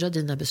styra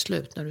dina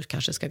beslut när du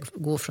kanske ska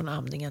gå från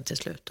amningen till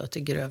slut och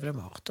till grövre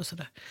mat och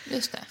sådär.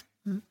 Just det.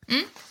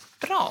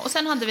 Bra. Och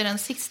sen hade vi den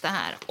sista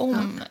här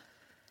om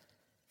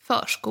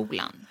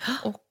förskolan.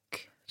 Och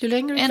ju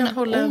längre du kan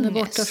hålla henne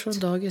borta från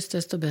dagis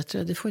desto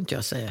bättre. Det får inte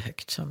jag säga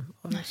högt som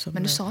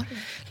men du sa det.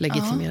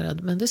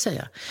 Legitimerad. Men det säger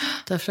jag.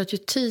 Därför att ju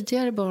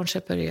tidigare barn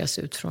separeras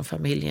ut från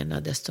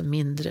familjerna desto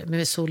mindre,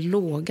 med så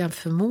låga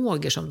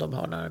förmågor som de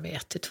har när de är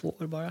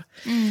 1-2 år bara.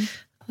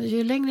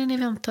 Ju längre ni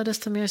väntar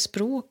desto mer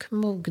språk,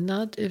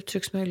 mognad,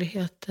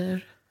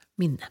 uttrycksmöjligheter,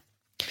 minne.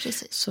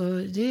 Precis. Så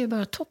det är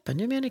bara toppen.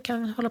 Ju mer ni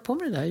kan hålla på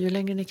med det där, ju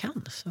längre ni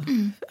kan. Så.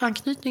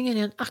 Anknytningen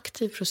är en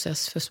aktiv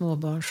process för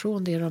småbarn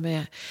från det de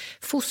är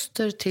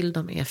foster till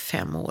de är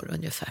 5 år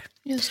ungefär.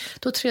 Just.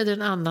 Då träder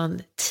en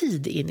annan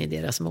tid in i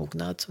deras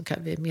mognad som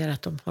kan vi mer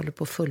att de håller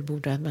på att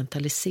fullborda en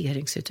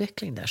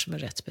mentaliseringsutveckling där som är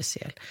rätt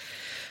speciell.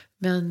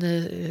 Men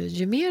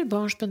ju mer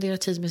barn spenderar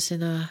tid med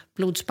sina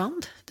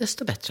blodsband,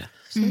 desto bättre.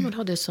 Så man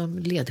har det som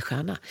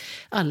ledstjärna.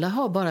 Alla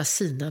har bara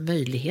sina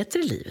möjligheter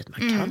i livet. Man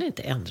kan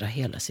inte ändra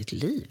hela sitt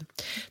liv.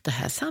 Det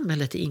här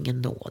samhället är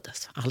ingen nåd.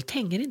 Alltså. Allt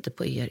hänger inte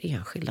på er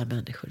enskilda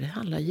människor. Det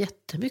handlar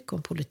jättemycket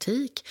om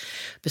politik,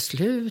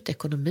 beslut,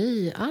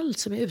 ekonomi, allt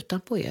som är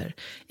utanpå er.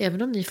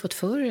 Även om ni fått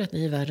för er att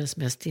ni är världens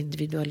mest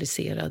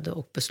individualiserade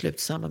och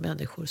beslutsamma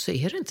människor så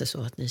är det inte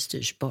så att ni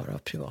styrs bara av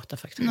privata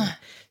faktorer. Nej.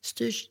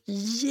 Styrs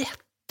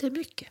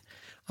jättemycket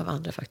av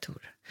andra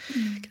faktorer.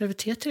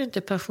 Graviditet är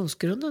inte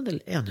pensionsgrundande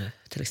ännu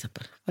till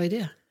exempel. Vad är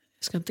det?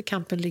 Ska inte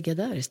kampen ligga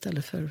där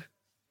istället för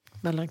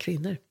mellan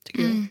kvinnor?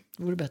 Tycker jag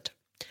det vore bättre.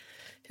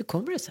 Hur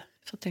kommer det sig?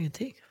 Jag fattar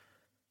ingenting.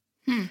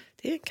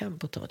 Det är en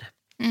kamp att ta det.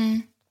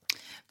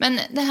 Men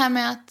det här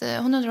med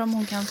att hon undrar om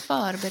hon kan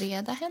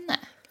förbereda henne.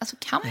 Alltså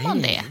kan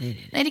man det?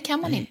 Nej, det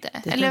kan man inte.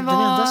 Eller den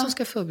enda som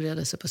ska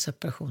förbereda sig på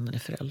separationen är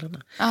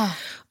föräldrarna.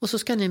 Och så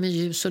ska ni med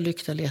ljus och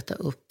lykta leta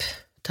upp,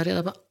 ta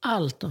reda på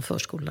allt om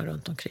förskolorna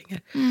runt omkring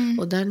er.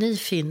 Och där ni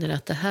finner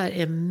att det här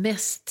är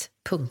mest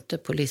punkter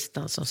på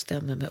listan som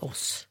stämmer med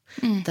oss.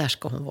 Där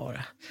ska hon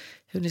vara.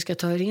 Hur ni ska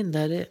ta er in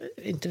där, det,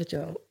 inte vet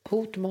jag.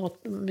 Hot,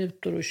 mat,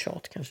 mutor och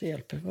tjat kanske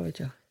hjälper, vad vet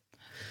jag.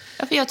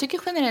 Ja, för jag tycker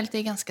generellt det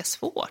är ganska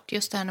svårt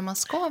just det här när man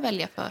ska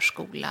välja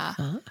förskola.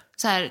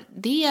 Så här,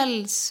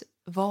 dels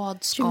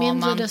vad ska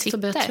man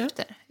titta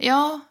efter?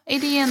 Ja,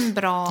 är det en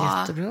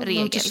bra regel?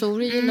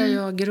 Montessori gillar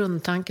jag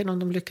grundtanken om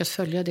de lyckas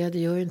följa det. Det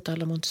gör ju inte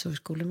alla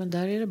Montessori-skolor, men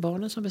där är det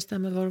barnen som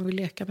bestämmer vad de vill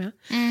leka med.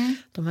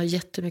 De har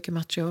jättemycket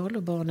material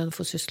och barnen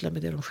får syssla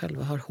med det de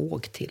själva har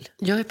håg till.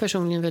 Jag är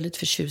personligen väldigt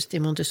förtjust i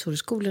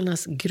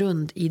Montessori-skolornas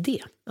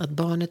grundidé. Att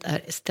barnet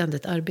är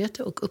ständigt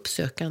arbete och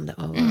uppsökande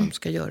av vad de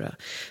ska göra.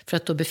 För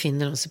att då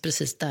befinner de sig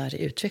precis där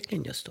i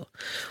utvecklingen just då.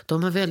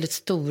 De har väldigt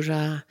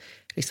stora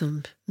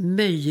liksom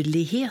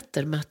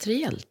möjligheter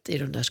materiellt i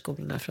de där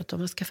skolorna, för att de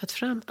har skaffat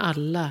fram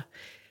alla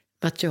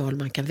material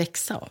man kan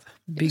växa av.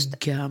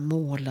 Bygga,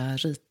 måla,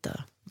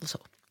 rita och så.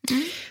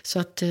 Så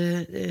att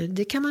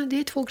det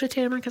är 2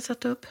 kriterier man kan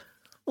sätta upp,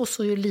 och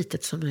så ju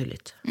litet som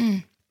möjligt.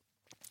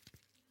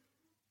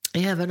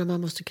 Även om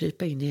man måste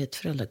krypa in i ett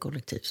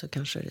föräldrakollektiv så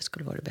kanske det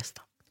skulle vara det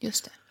bästa.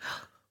 Just det.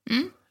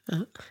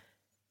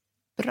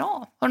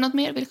 Bra. Har du något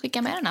mer du vill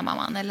skicka med den här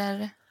mamman?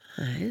 Eller?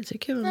 Nej, det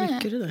tycker jag var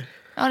mycket det där.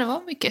 Ja, det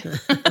var mycket.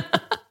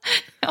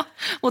 Ja,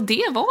 och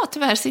det var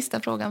tyvärr sista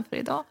frågan för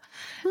idag.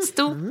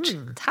 Stort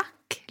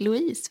tack,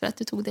 Louise, för att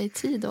du tog dig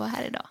tid och var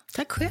här idag.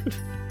 Tack själv.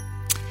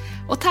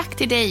 Och tack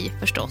till dig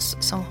förstås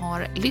som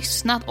har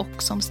lyssnat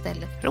och som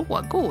ställer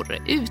frågor.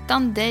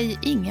 Utan dig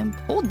ingen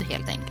podd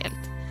helt enkelt.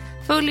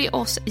 Följ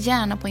oss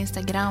gärna på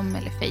Instagram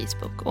eller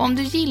Facebook. Och om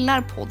du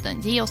gillar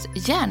podden, ge oss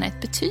gärna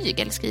ett betyg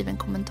eller skriv en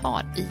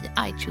kommentar i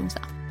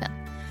iTunes-appen.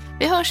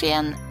 Vi hörs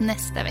igen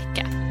nästa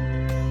vecka.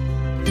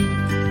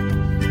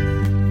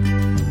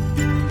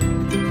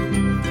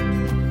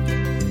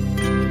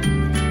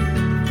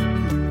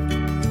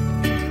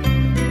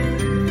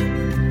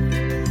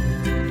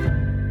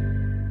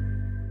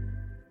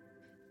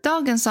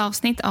 Dagens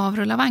avsnitt av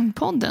Rulla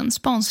Vagn-podden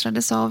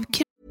sponsrades av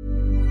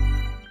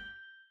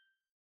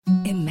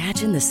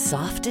Imagine the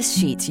softest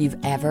sheets you've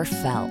ever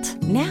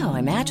felt. Now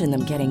imagine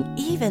them getting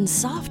even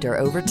softer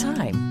over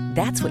time.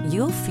 That's what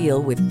you'll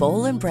feel with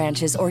Boll &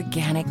 Branch's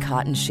organic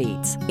cotton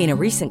sheets. In a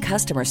recent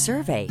customer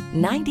survey,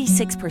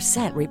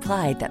 96%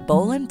 replied that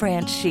Boll &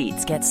 Branch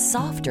sheets get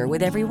softer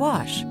with every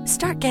wash.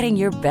 Start getting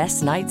your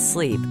best night's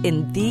sleep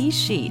in these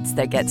sheets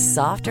that get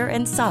softer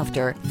and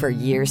softer for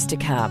years to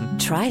come.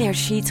 Try their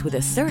sheets with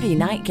a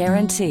 30-night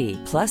guarantee.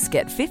 Plus,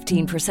 get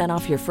 15%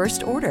 off your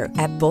first order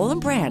at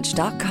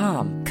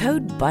bollandbranch.com.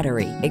 Code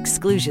BUTTERY.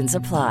 Exclusions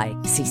apply.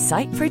 See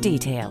site for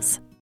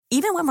details.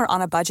 Even when we're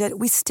on a budget,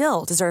 we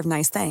still deserve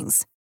nice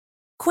things.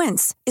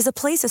 Quince is a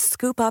place to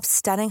scoop up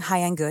stunning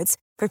high-end goods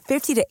for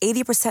 50 to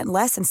 80%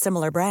 less than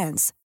similar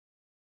brands.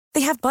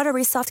 They have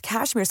buttery soft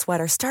cashmere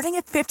sweaters starting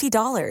at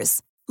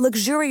 $50,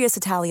 luxurious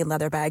Italian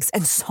leather bags,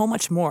 and so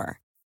much more.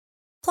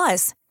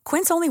 Plus,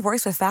 Quince only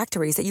works with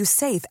factories that use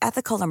safe,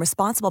 ethical, and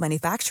responsible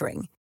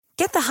manufacturing.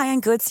 Get the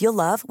high-end goods you'll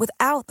love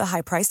without the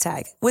high price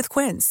tag with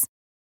Quince.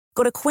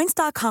 Go to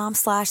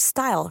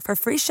quince.com/style for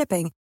free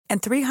shipping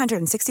and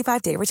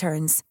 365-day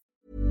returns.